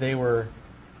 and as they were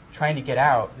trying to get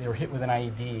out, they were hit with an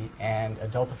IED, and a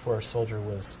Delta Force soldier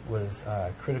was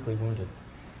critically wounded.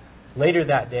 Later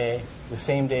that day, the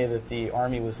same day that the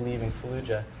Army was leaving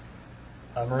Fallujah,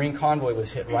 a Marine convoy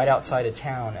was hit right outside of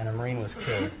town, and a Marine was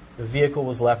killed. The vehicle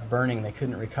was left burning. They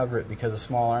couldn't recover it because of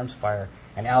small arms fire,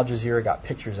 and Al Jazeera got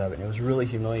pictures of it, and it was really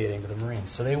humiliating to the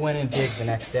Marines. So they went in big the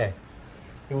next day.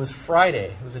 It was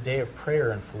Friday. It was a day of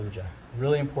prayer in Fallujah, a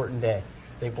really important day.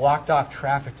 They blocked off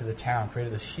traffic to the town,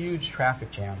 created this huge traffic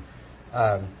jam.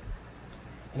 And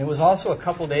it was also a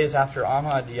couple days after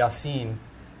Ahmad Yassin,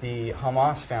 the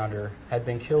Hamas founder, had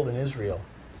been killed in Israel.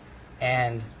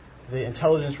 And the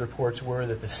intelligence reports were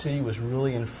that the city was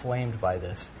really inflamed by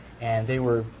this. And they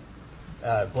were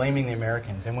blaming the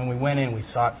Americans. And when we went in, we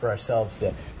saw it for ourselves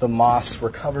that the mosques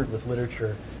were covered with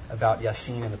literature about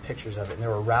Yassin and the pictures of it. And there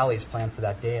were rallies planned for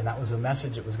that day. And that was the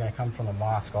message that was going to come from the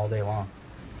mosque all day long.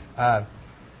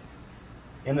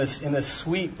 In this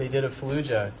sweep they did of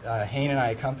Fallujah, Hain and I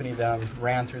accompanied them,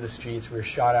 ran through the streets. We were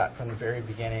shot at from the very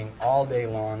beginning, all day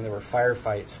long. There were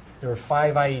firefights. There were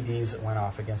 5 IEDs that went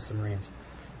off against the Marines.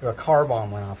 A car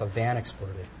bomb went off. A van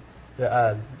exploded.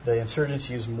 The insurgents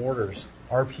used mortars,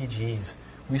 RPGs.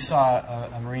 We saw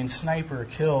a Marine sniper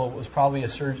kill what was probably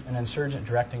an insurgent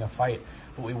directing a fight,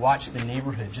 but we watched the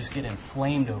neighborhood just get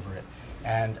inflamed over it.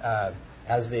 And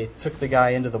as they took the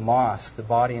guy into the mosque, the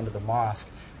body into the mosque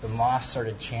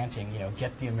started chanting,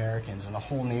 get the Americans, and the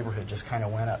whole neighborhood just kind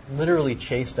of went up, literally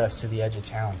chased us to the edge of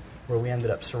town, where we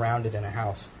ended up surrounded in a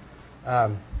house.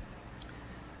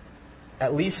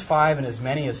 At least 5 and as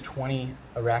many as 20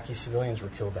 Iraqi civilians were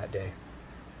killed that day.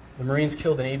 The Marines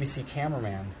killed an ABC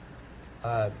cameraman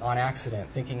on accident,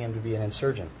 thinking him to be an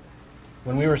insurgent.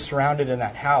 When we were surrounded in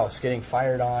that house, getting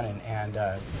fired on,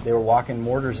 and they were walking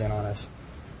mortars in on us,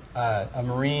 a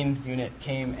Marine unit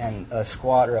came, and a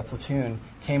squad or a platoon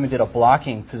came and did a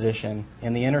blocking position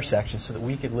in the intersection so that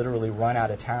we could literally run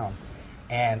out of town.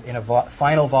 And in a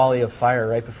final volley of fire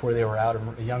right before they were out,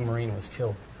 a young Marine was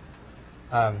killed.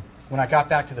 When I got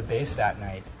back to the base that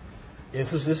night,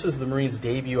 this was the Marines'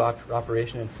 debut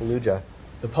operation in Fallujah.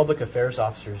 The public affairs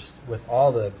officers, with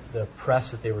all the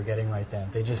press that they were getting right then,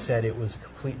 they just said it was a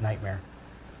complete nightmare.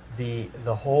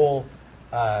 The whole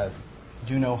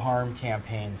do no harm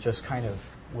campaign just kind of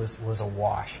was a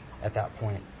wash at that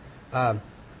point.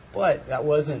 But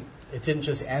that it didn't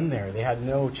just end there. They had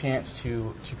no chance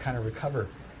to kind of recover.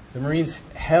 The Marines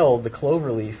held the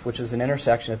Cloverleaf, which is an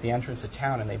intersection at the entrance of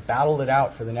town, and they battled it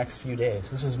out for the next few days.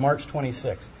 This was March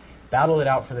 26th. Battled it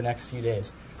out for the next few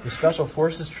days. The Special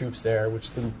Forces troops there,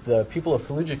 which the people of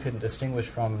Fallujah couldn't distinguish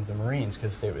from the Marines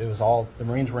because the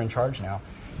Marines were in charge now,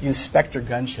 used Spectre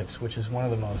gunships, which is one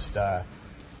of the most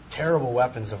terrible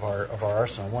weapons of our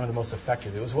arsenal, one of the most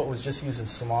effective. It was what was just used in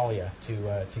Somalia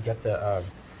to get the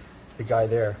guy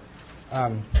there.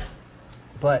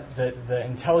 But the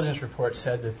intelligence report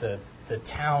said that the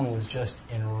town was just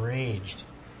enraged,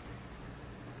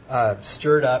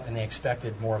 stirred up, and they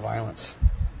expected more violence.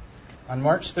 On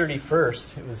March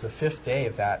 31st, it was the 5th day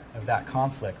of that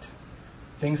conflict.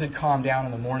 Things had calmed down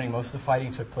in the morning. Most of the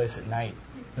fighting took place at night.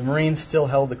 The Marines still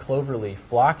held the Cloverleaf,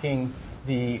 blocking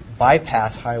the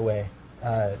bypass highway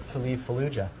to leave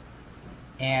Fallujah.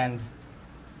 And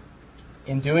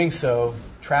in doing so,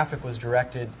 traffic was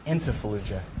directed into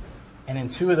Fallujah. And in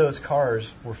 2 of those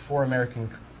cars were 4 American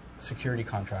security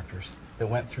contractors that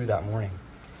went through that morning.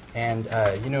 And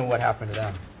you know what happened to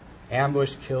them.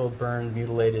 Ambushed, killed, burned,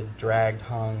 mutilated, dragged,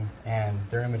 hung, and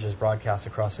their images broadcast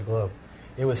across the globe.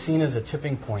 It was seen as a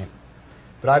tipping point.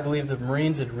 But I believe the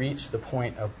Marines had reached the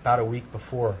point about a week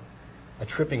before, a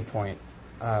tripping point.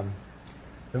 The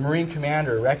Marine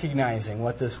commander, recognizing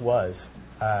what this was,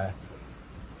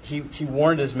 he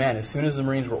warned his men as soon as the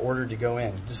Marines were ordered to go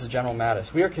in. This is General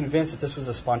Mattis. "We are convinced that this was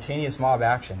a spontaneous mob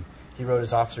action," he wrote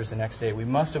his officers the next day. "We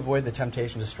must avoid the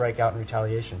temptation to strike out in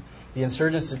retaliation. The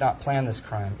insurgents did not plan this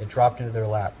crime. It dropped into their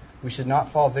lap. We should not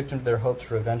fall victim to their hopes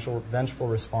for a vengeful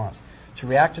response. To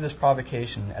react to this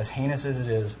provocation, as heinous as it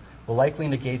is, will likely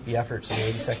negate the efforts of the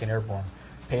 82nd Airborne,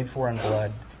 paid for in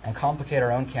blood, and complicate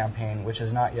our own campaign, which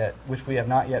we have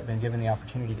not yet been given the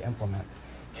opportunity to implement.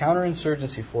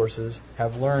 Counterinsurgency forces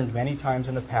have learned many times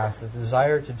in the past that the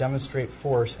desire to demonstrate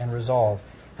force and resolve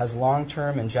has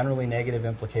long-term and generally negative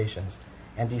implications,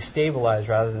 and destabilize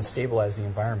rather than stabilize the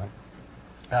environment."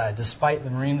 Despite the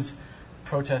Marines'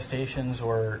 protestations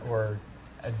or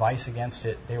advice against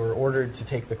it, they were ordered to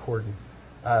take the cordon.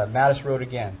 Mattis wrote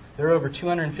again, "There are over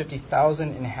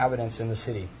 250,000 inhabitants in the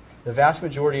city, the vast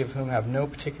majority of whom have no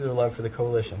particular love for the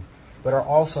coalition, but are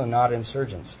also not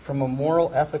insurgents. From a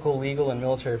moral, ethical, legal, and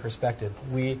military perspective,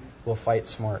 we will fight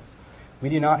smart. We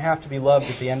do not have to be loved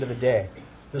at the end of the day.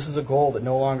 This is a goal that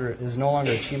is no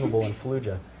longer achievable in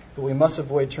Fallujah, but we must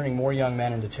avoid turning more young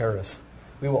men into terrorists.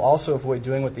 We will also avoid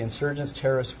doing what the insurgents,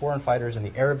 terrorists, foreign fighters, and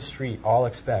the Arab street all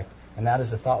expect, and that is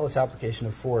the thoughtless application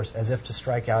of force as if to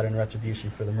strike out in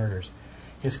retribution for the murders."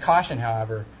 His caution,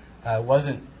 however,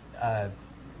 wasn't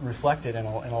reflected in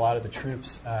a lot of the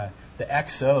troops. The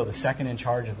XO, the second in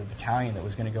charge of the battalion that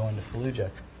was going to go into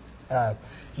Fallujah,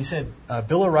 he said,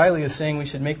 "Bill O'Reilly is saying we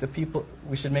should make the people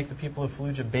of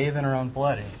Fallujah bathe in our own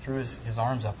blood." And he threw his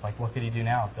arms up like, what could he do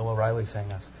now? Bill O'Reilly saying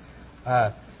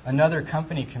this. Another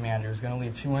company commander was going to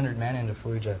lead 200 men into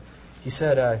Fallujah. He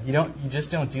said, "You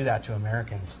just don't do that to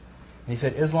Americans." And he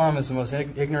said, "Islam is the most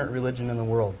ignorant religion in the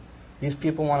world. These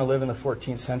people want to live in the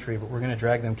 14th century, but we're going to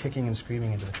drag them kicking and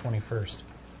screaming into the 21st."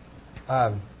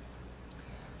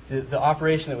 The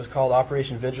operation that was called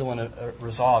Operation Vigilant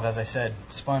Resolve, as I said,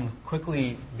 spun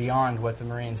quickly beyond what the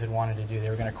Marines had wanted to do. They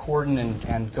were going to cordon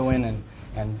and go in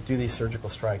and do these surgical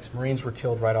strikes. Marines were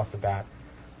killed right off the bat.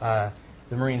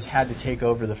 The Marines had to take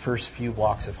over the first few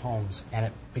blocks of homes, and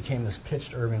it became this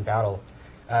pitched urban battle.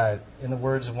 In the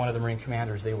words of one of the Marine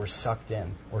commanders, they were sucked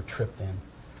in or tripped in.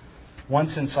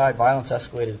 Once inside, violence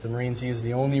escalated. The Marines used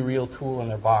the only real tool in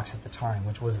their box at the time,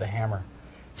 which was the hammer.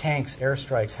 Tanks,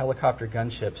 airstrikes, helicopter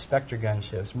gunships, Spectre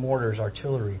gunships, mortars,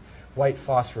 artillery, white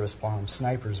phosphorus bombs,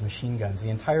 snipers, machine guns. The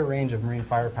entire range of Marine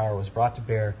firepower was brought to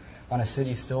bear on a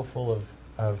city still full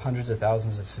of hundreds of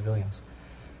thousands of civilians.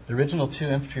 The original 2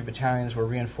 infantry battalions were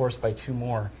reinforced by 2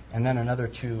 more, and then another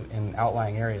 2 in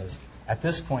outlying areas. At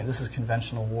this point, this is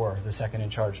conventional war, the second in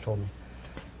charge told me.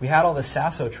 We had all the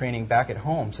Sasso training back at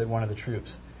home, said one of the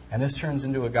troops, and this turns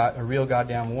into a real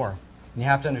goddamn war. And you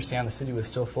have to understand the city was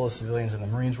still full of civilians, and the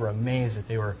Marines were amazed that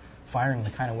they were firing the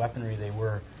kind of weaponry they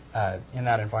were in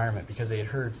that environment, because they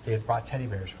had brought teddy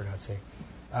bears, for God's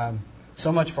sake.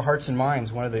 So much for hearts and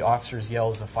minds. One of the officers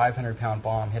yells, a 500-pound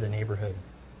bomb hit a neighborhood.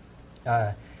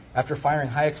 After firing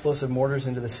high explosive mortars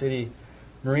into the city,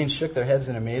 Marines shook their heads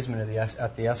in amazement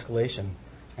at the escalation.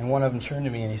 And one of them turned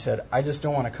to me and he said, I just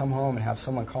don't want to come home and have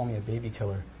someone call me a baby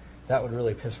killer. That would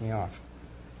really piss me off.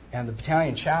 And the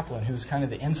battalion chaplain, who's kind of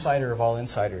the insider of all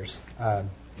insiders,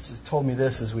 told me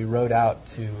this as we rode out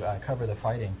to cover the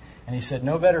fighting. And he said,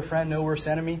 no better friend, no worse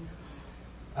enemy.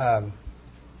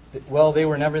 Well, they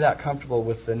were never that comfortable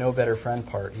with the no better friend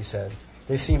part, he said.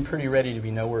 They seem pretty ready to be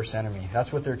no worse enemy.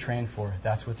 That's what they're trained for.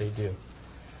 That's what they do.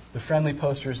 The friendly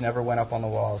posters never went up on the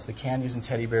walls. The candies and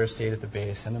teddy bears stayed at the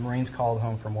base, and the Marines called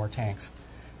home for more tanks.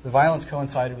 The violence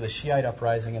coincided with a Shiite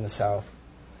uprising in the south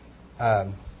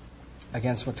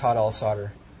against Muqtada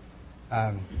al-Sadr.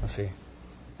 Let's see.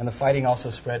 And the fighting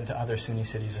also spread into other Sunni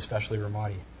cities, especially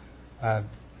Ramadi.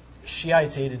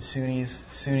 Shiites aided Sunnis,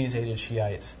 Sunnis aided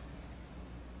Shiites.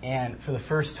 And for the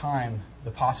first time,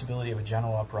 the possibility of a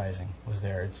general uprising was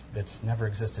there. It's never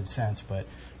existed since, but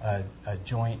a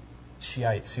joint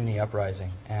Shiite-Sunni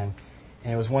uprising. And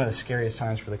it was one of the scariest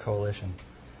times for the coalition.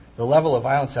 The level of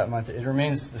violence that month, it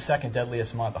remains the second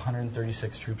deadliest month.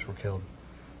 136 troops were killed.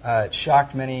 It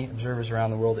shocked many observers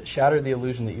around the world. It shattered the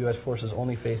illusion that U.S. forces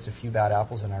only faced a few bad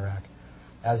apples in Iraq,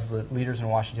 as the leaders in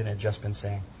Washington had just been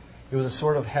saying. It was a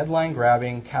sort of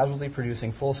headline-grabbing,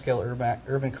 casualty-producing, full-scale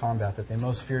urban combat that they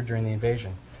most feared during the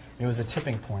invasion. It was a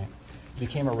tipping point. It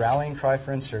became a rallying cry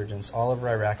for insurgents all over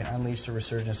Iraq and unleashed a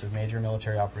resurgence of major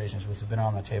military operations, which have been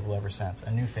on the table ever since,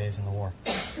 a new phase in the war.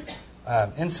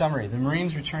 In summary, the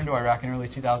Marines returned to Iraq in early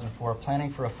 2004,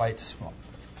 planning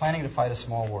to fight a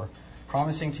small war,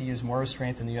 promising to use more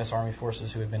restraint than the U.S. Army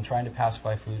forces who had been trying to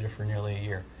pacify Fallujah for nearly a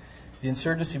year. The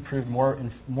insurgency proved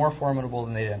more formidable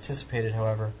than they had anticipated,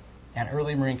 however, and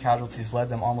early Marine casualties led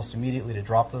them almost immediately to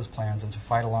drop those plans and to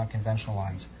fight along conventional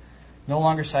lines. No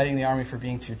longer citing the Army for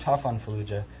being too tough on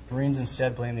Fallujah, Marines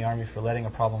instead blamed the Army for letting a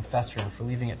problem fester and for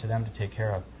leaving it to them to take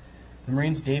care of. The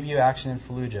Marines' debut action in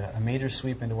Fallujah, a major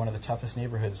sweep into one of the toughest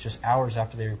neighborhoods just hours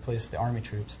after they replaced the Army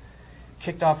troops,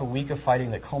 kicked off a week of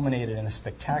fighting that culminated in a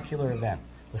spectacular event,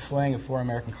 the slaying of 4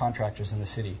 American contractors in the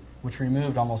city, which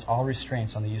removed almost all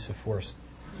restraints on the use of force.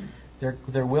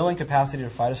 Their will and capacity to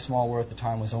fight a small war at the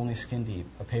time was only skin deep,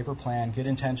 a paper plan, good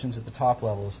intentions at the top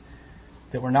levels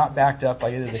that were not backed up by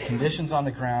either the conditions on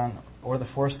the ground or the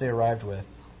force they arrived with,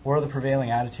 or the prevailing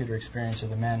attitude or experience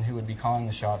of the men who would be calling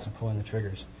the shots and pulling the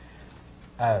triggers.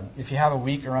 If you have a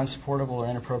weak or unsupportable or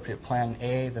inappropriate plan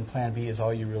A, then plan B is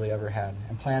all you really ever had.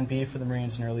 And plan B for the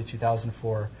Marines in early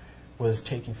 2004 was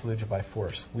taking Fallujah by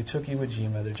force. We took Iwo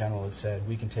Jima, the general had said.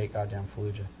 We can take goddamn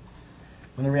Fallujah.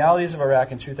 When the realities of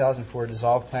Iraq in 2004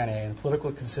 dissolved Plan A and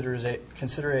political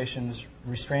considerations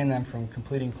restrained them from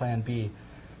completing Plan B,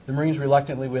 the Marines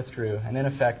reluctantly withdrew and, in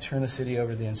effect, turned the city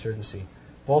over to the insurgency.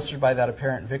 Bolstered by that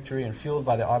apparent victory and fueled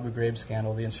by the Abu Ghraib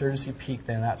scandal, the insurgency peaked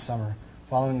then that summer,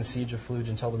 following the siege of Fallujah,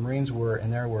 until the Marines were,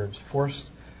 in their words, forced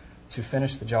to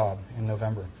finish the job in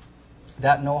November.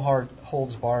 That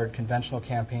no-holds-barred conventional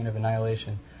campaign of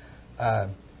annihilation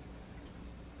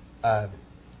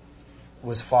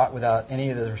was fought without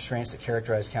any of the restraints that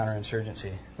characterized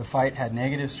counterinsurgency. The fight had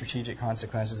negative strategic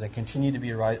consequences and continued to be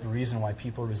a reason why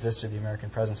people resisted the American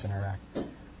presence in Iraq,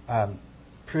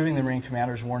 proving the Marine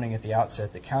commander's warning at the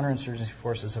outset that counterinsurgency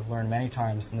forces have learned many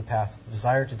times in the past that the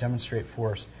desire to demonstrate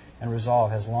force and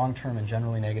resolve has long-term and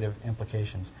generally negative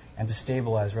implications, and to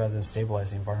stabilize rather than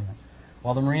stabilize the environment.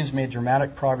 While the Marines made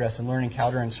dramatic progress in learning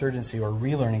counterinsurgency or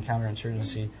relearning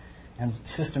counterinsurgency and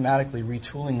systematically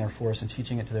retooling their force and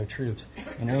teaching it to their troops,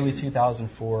 in early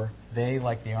 2004, they,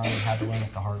 like the Army, had to learn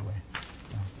it the hard way.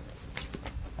 So,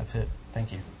 that's it.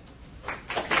 Thank you. I'll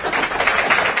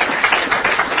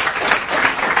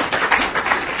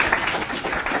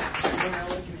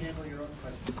let you handle your own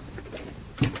questions.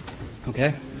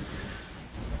 Okay.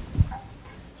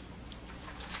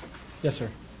 Yes,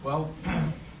 sir. Well,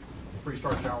 Free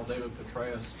Star General David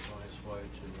Petraeus is on his way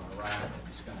to Iraq, and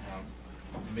he's going to have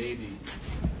maybe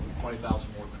 20,000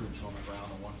 more troops on the ground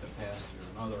in one capacity or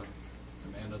another.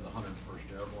 Commanded the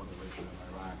 101st Airborne Division in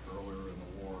Iraq earlier in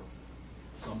the war.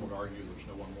 Some would argue there's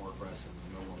no one more aggressive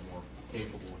and no one more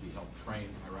capable. He helped train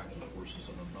Iraqi forces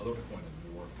at another point in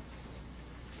the war.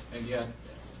 And yet,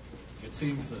 it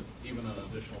seems that even an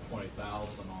additional 20,000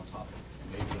 on top of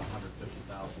maybe 150,000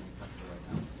 in the country right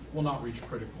now will not reach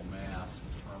critical mass in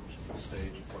terms of the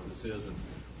stage of where this is. And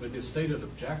with his stated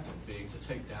objective being to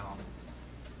take down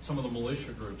some of the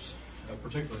militia groups,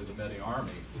 particularly the Mehdi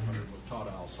Army, under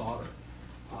Muqtada al-Sadr,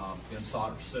 in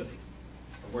Sadr City,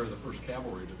 where the 1st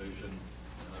Cavalry Division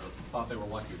thought they were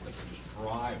lucky if they could just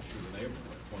drive through the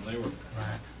neighborhood when they were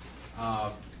there.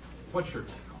 Right. What's your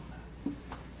take on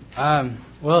that?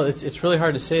 Well, it's really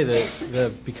hard to say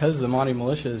that because the Mahdi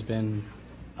militia has been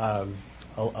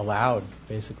allowed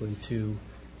basically to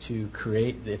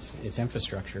create its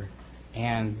infrastructure,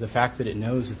 and the fact that it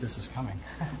knows that this is coming.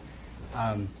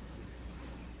 I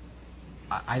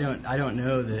don't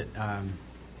know that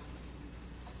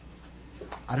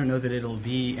I don't know that it'll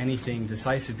be anything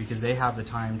decisive because they have the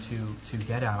time to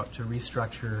get out, to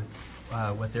restructure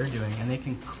what they're doing, and they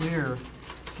can clear.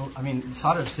 I mean,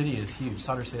 Sadr City is huge.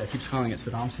 Sadr City, I keep calling it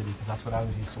Saddam City because that's what I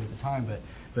was used to at the time,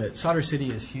 but Sadr City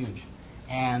is huge.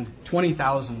 And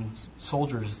 20,000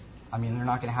 soldiers, I mean, they're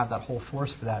not going to have that whole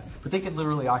force for that, but they could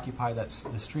literally occupy the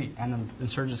street, and the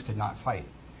insurgents could not fight.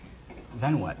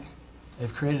 Then what?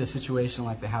 They've created a situation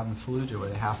like they have in Fallujah where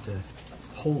they have to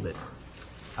hold it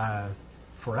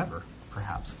forever,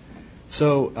 perhaps.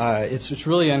 So it's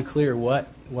really unclear what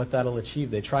that'll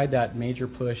achieve. They tried that major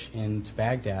push into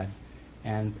Baghdad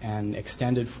and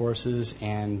extended forces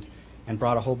and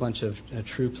brought a whole bunch of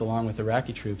troops along with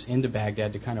Iraqi troops into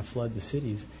Baghdad to kind of flood the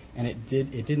cities, and it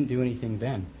didn't do anything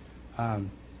then.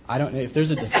 I don't know if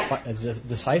there's a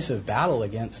decisive battle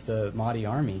against the Mahdi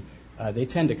army. They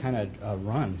tend to kind of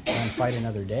run and fight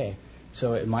another day.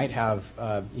 So it might have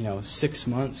 6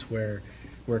 months where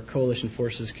coalition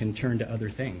forces can turn to other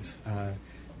things,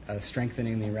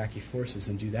 strengthening the Iraqi forces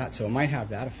and do that. So it might have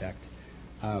that effect.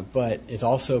 But it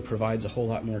also provides a whole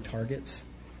lot more targets.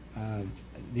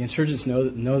 The insurgents know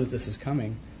that this is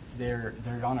coming. They're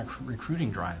on a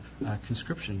recruiting drive, a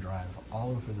conscription drive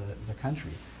all over the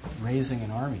country, raising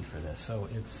an army for this. So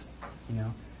it's,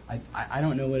 I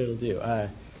don't know what it'll do.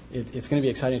 It's going to be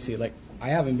exciting to see. Like, I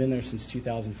haven't been there since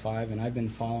 2005, and I've been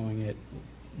following it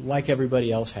like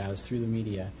everybody else has through the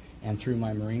media and through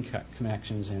my Marine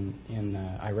connections in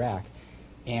Iraq.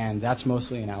 And that's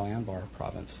mostly in Al-Anbar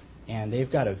province. And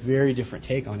they've got a very different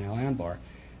take on Al-Anbar.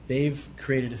 They've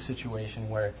created a situation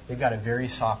where they've got a very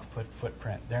soft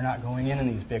footprint. They're not going in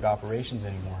these big operations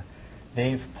anymore.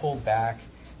 They've pulled back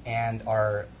and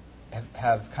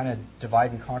have kind of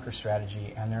divide and conquer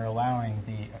strategy, and they're allowing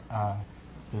the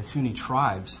Sunni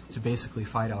tribes to basically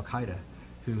fight Al-Qaeda,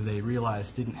 who they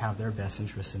realized didn't have their best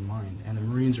interests in mind. And the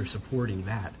Marines are supporting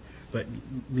that, but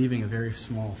leaving a very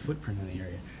small footprint in the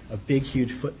area. A big,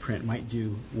 huge footprint might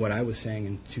do what I was saying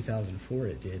in 2004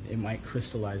 it did. It might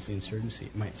crystallize the insurgency.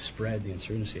 It might spread the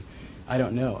insurgency. I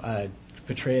don't know.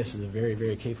 Petraeus is a very,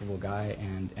 very capable guy,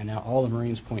 and now all the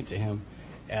Marines point to him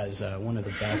as one of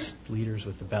the best leaders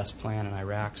with the best plan in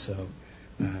Iraq. So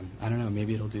I don't know.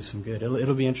 Maybe it'll do some good.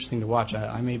 It'll be interesting to watch.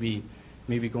 I may be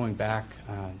going back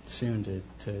soon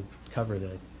to cover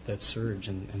that surge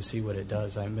and see what it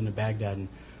does. I've been to Baghdad in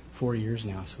 4 years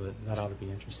now, so that ought to be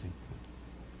interesting.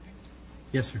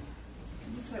 Yes, sir.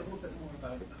 Can you say a little bit more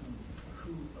about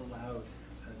who allowed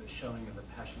the showing of the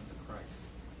Passion of the Christ,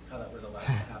 how that was allowed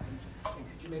to happen? And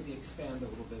could you maybe expand a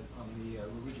little bit on the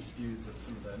religious views of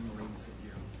some of the Marines that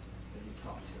you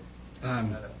talked to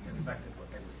that affected what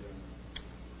they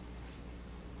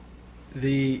were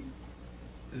doing?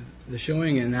 The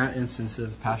showing in that instance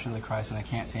of Passion of the Christ, and I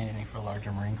can't say anything for a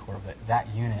larger Marine Corps, but that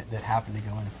unit that happened to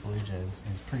go into Fallujah is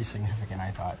pretty significant,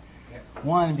 I thought.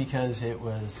 One, because it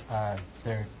was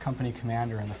their company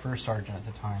commander and the first sergeant at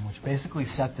the time, which basically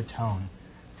set the tone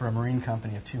for a Marine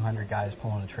company of 200 guys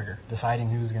pulling the trigger, deciding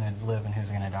who's going to live and who's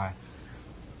going to die.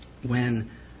 When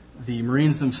the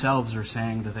Marines themselves are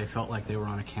saying that they felt like they were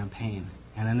on a campaign,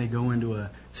 and then they go into a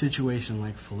situation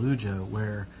like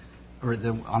Fallujah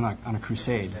on a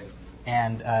crusade,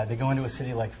 and they go into a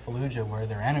city like Fallujah where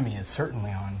their enemy is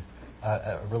certainly on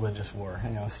a religious war,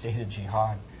 a stated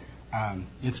jihad.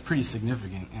 It's pretty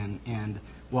significant, and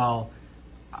while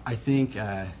I think...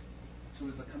 So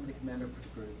was the company commander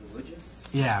particularly religious?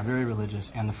 Yeah, very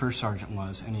religious, and the first sergeant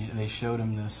was, and they showed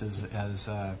him this as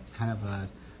kind of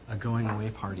a going away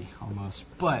party almost.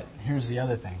 But here's the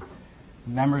other thing.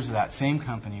 Members of that same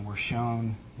company were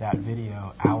shown that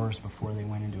video hours before they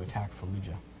went in to attack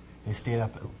Fallujah. They stayed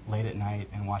up late at night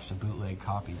and watched a bootleg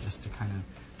copy just to kind of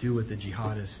do what the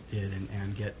jihadists did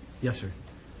and get... Yes, sir?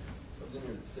 But then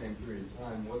at the same period of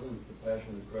time, wasn't the Passion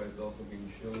of the Christ also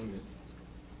being shown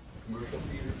at commercial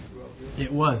theaters throughout the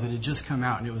It was. It had just come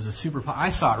out, and it was a super...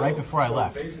 I saw it right before I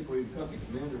left. Basically, the company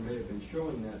commander may have been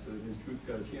showing that so that his troops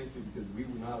got a chance to, because we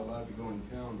were not allowed to go in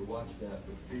town to watch that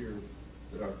for fear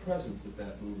that our presence at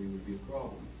that movie would be a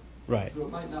problem. Right. So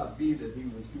it might not be that he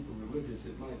was super religious.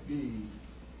 It might be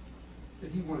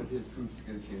that he wanted his troops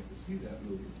to get a chance to see that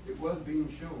movie. It was being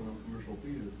shown on commercial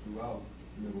theaters throughout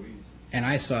the Middle East. And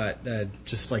I saw it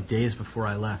just like days before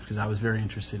I left because I was very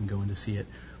interested in going to see it.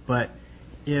 But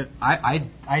I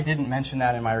didn't mention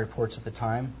that in my reports at the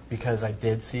time because I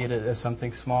did see it as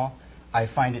something small. I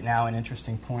find it now an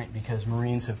interesting point because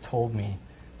Marines have told me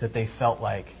that they felt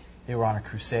like they were on a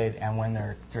crusade, and when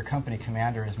their company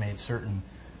commander has made certain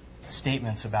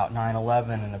statements about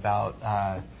 9/11 and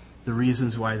about the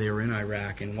reasons why they were in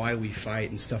Iraq and why we fight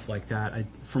and stuff like that,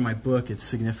 for my book, it's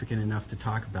significant enough to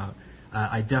talk about.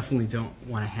 I definitely don't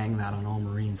want to hang that on all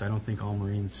Marines. I don't think all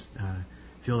Marines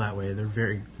feel that way.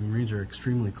 The Marines are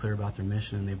extremely clear about their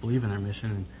mission, and they believe in their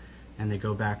mission, and they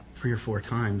go back 3 or 4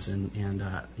 times. And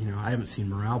I haven't seen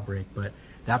morale break, but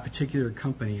that particular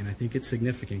company, and I think it's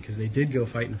significant because they did go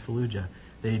fight in Fallujah.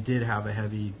 They did have a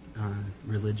heavy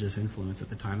religious influence at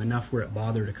the time, enough where it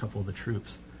bothered a couple of the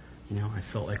troops. I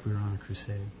felt like we were on a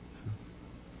crusade.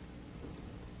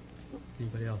 So.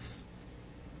 Anybody else?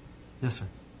 Yes, sir.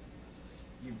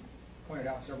 You pointed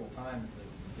out several times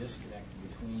the disconnect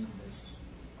between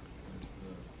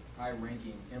the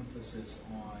high-ranking emphasis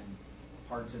on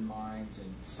hearts and minds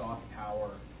and soft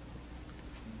power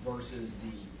versus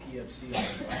the PFC on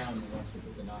the ground who wants to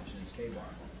put the notch in his K-bar.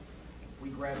 We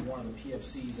grabbed one of the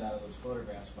PFCs out of those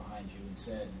photographs behind you and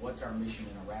said, "What's our mission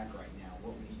in Iraq right now?"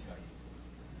 What would he tell you?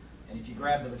 And if you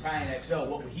grab the Battalion XO,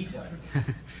 what would he tell you?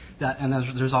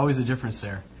 There's always a difference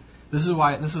there. This is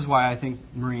why I think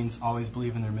Marines always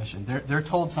believe in their mission. They're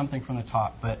told something from the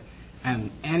top,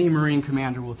 and any Marine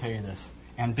commander will tell you this.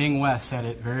 And Bing West said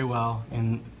it very well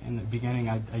in the beginning.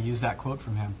 I used that quote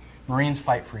from him. Marines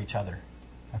fight for each other.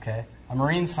 Okay? A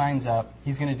Marine signs up.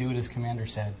 He's going to do what his commander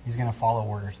said. He's going to follow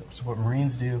orders. It's what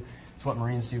Marines do. It's what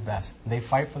Marines do best. They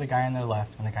fight for the guy on their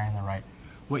left and the guy on their right.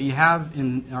 What you have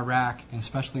in Iraq, and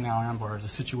especially in Al Anbar, is a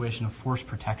situation of force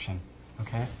protection.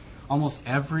 Okay? Almost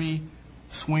every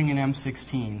swing in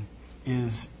M16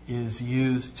 is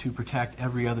used to protect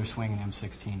every other swing in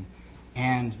M16.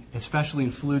 And especially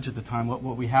in Fallujah at the time, what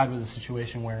we had was a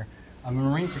situation where a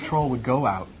Marine patrol would go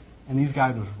out, and these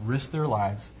guys would risk their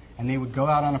lives, and they would go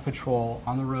out on a patrol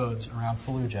on the roads around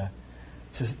Fallujah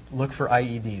to look for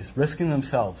IEDs, risking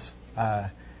themselves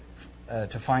to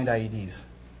find IEDs,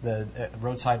 the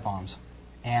roadside bombs,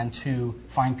 and to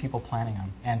find people planning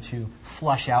them, and to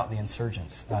flush out the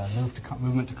insurgents,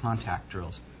 movement to contact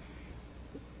drills,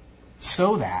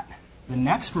 so that the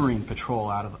next Marine patrol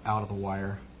out of the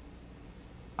wire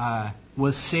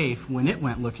was safe when it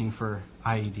went looking for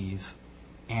IEDs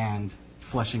and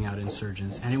flushing out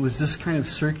insurgents. And it was this kind of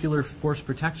circular force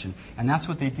protection. And that's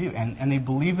what they do. And they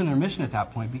believe in their mission at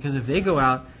that point, because if they go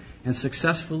out and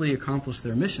successfully accomplish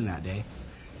their mission that day,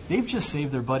 they've just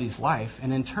saved their buddy's life,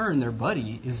 and in turn, their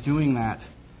buddy is doing that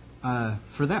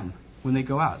for them when they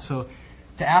go out. So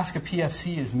to ask a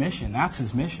PFC his mission, that's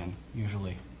his mission,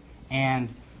 usually.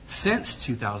 And since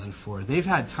 2004, they've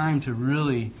had time to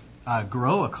really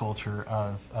grow a culture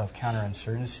of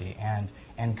counterinsurgency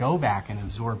and go back and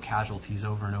absorb casualties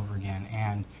over and over again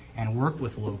and work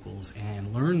with locals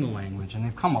and learn the language. And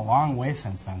they've come a long way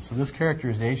since then. So this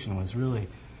characterization was really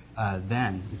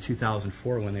then, in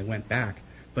 2004, when they went back.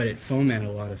 But it fomented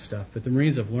a lot of stuff. But the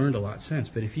Marines have learned a lot since.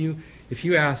 But if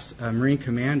you asked a Marine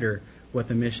commander what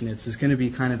the mission is, it's going to be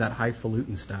kind of that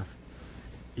highfalutin stuff.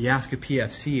 You ask a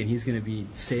PFC, and he's going to be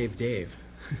Save Dave.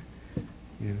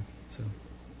 So.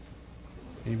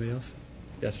 Anybody else?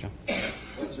 Yes, John.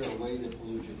 Was there a way that the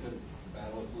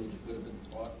Battle of Fallujah could have been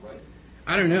fought right?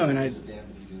 I don't know, and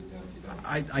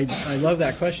I love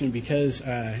that question because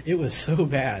it was so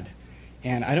bad.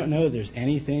 And I don't know if there's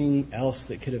anything else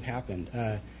that could have happened.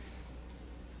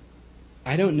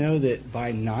 I don't know that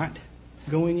by not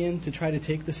going in to try to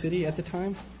take the city at the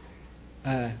time,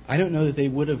 I don't know that they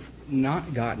would have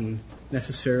not gotten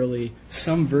necessarily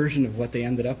some version of what they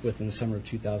ended up with in the summer of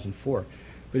 2004.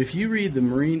 But if you read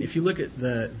if you look at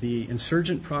the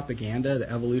insurgent propaganda, the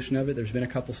evolution of it, there's been a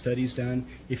couple studies done.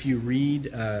 If you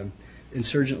read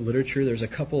insurgent literature, there's a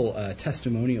couple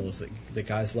testimonials that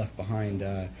guys left behind.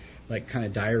 like kind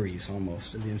of diaries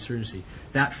almost of the insurgency.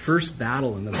 That first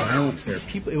battle and the violence there,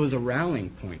 it was a rallying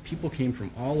point. People came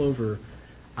from all over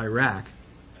Iraq.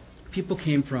 People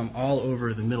came from all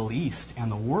over the Middle East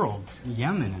and the world,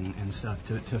 Yemen and stuff,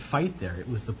 to fight there. It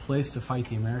was the place to fight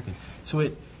the Americans. So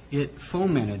it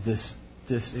fomented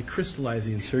it crystallized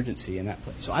the insurgency in that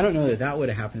place. So I don't know that would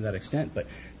have happened to that extent, but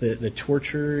the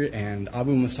torture and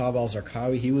Abu Musab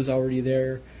al-Zarqawi, he was already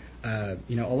there. A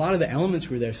lot of the elements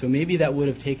were there. So maybe that would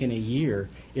have taken a year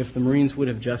if the Marines would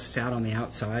have just sat on the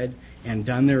outside and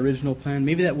done their original plan.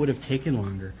 Maybe that would have taken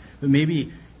longer. But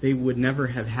maybe they would never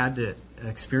have had to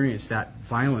experience that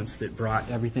violence that brought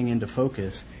everything into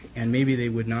focus, and maybe they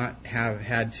would not have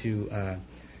had to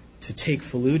take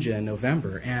Fallujah in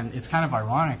November. And it's kind of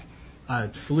ironic.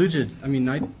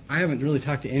 Fallujah, I haven't really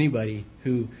talked to anybody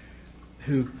who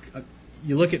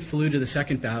you look at Fallujah, the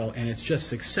second battle, and it's just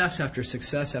success after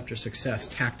success after success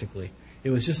tactically. It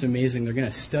was just amazing. They're going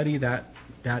to study that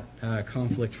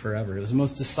conflict forever. It was the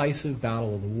most decisive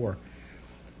battle of the war.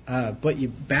 But you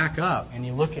back up and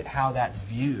you look at how that's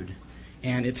viewed,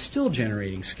 and it's still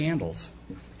generating scandals.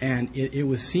 And it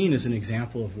was seen as an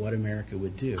example of what America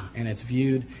would do. And it's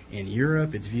viewed in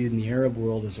Europe, it's viewed in the Arab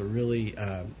world as a really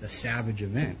a savage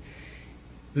event.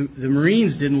 The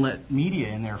Marines didn't let media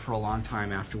in there for a long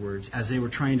time afterwards as they were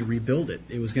trying to rebuild it.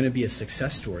 It was going to be a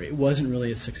success story. It wasn't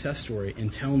really a success story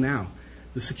until now.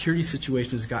 The security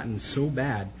situation has gotten so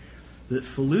bad that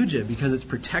Fallujah, because it's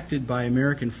protected by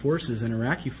American forces and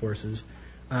Iraqi forces,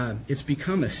 it's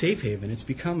become a safe haven. It's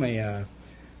become a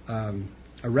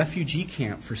refugee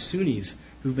camp for Sunnis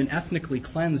who've been ethnically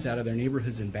cleansed out of their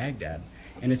neighborhoods in Baghdad.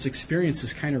 And it's experienced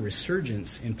this kind of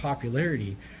resurgence in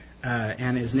popularity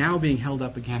and is now being held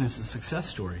up again as a success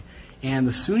story. And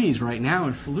the Sunnis right now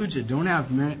in Fallujah don't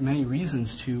have many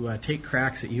reasons to take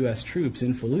cracks at U.S. troops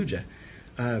in Fallujah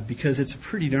because it's a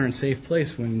pretty darn safe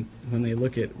place when they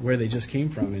look at where they just came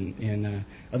from in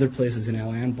other places in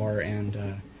Al-Anbar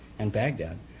and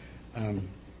Baghdad.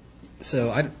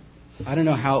 So I don't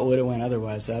know how it would have went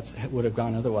otherwise. Would have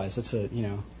gone otherwise. That's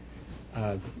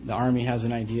the Army has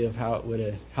an idea of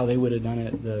how they would have done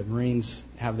it. The Marines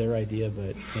have their idea, but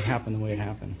it happened the way it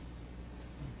happened.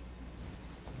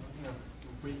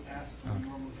 We asked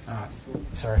normally stop, so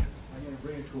sorry. I'm going to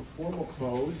bring it to a formal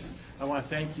close. I want to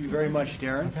thank you very much,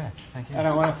 Darren. Okay, thank you. And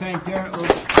I want to thank Darren.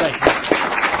 Thank you.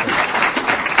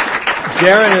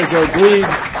 Darren has agreed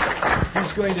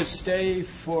he's going to stay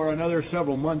for another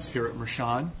several months here at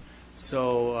Mershawn.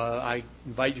 So I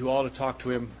invite you all to talk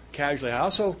to him casually. I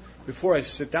also, before I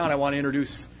sit down, I want to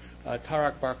introduce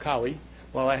Tarak Barkawi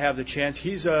while I have the chance.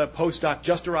 He's a postdoc,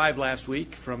 just arrived last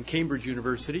week from Cambridge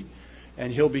University,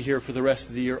 and he'll be here for the rest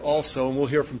of the year also, and we'll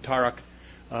hear from Tarak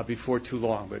before too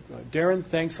long. But Darren,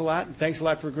 thanks a lot, and thanks a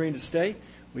lot for agreeing to stay.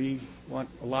 We want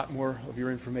a lot more of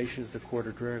your information as the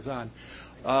quarter draws on.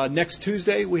 Next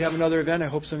Tuesday, we have another event. I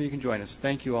hope some of you can join us.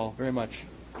 Thank you all very much.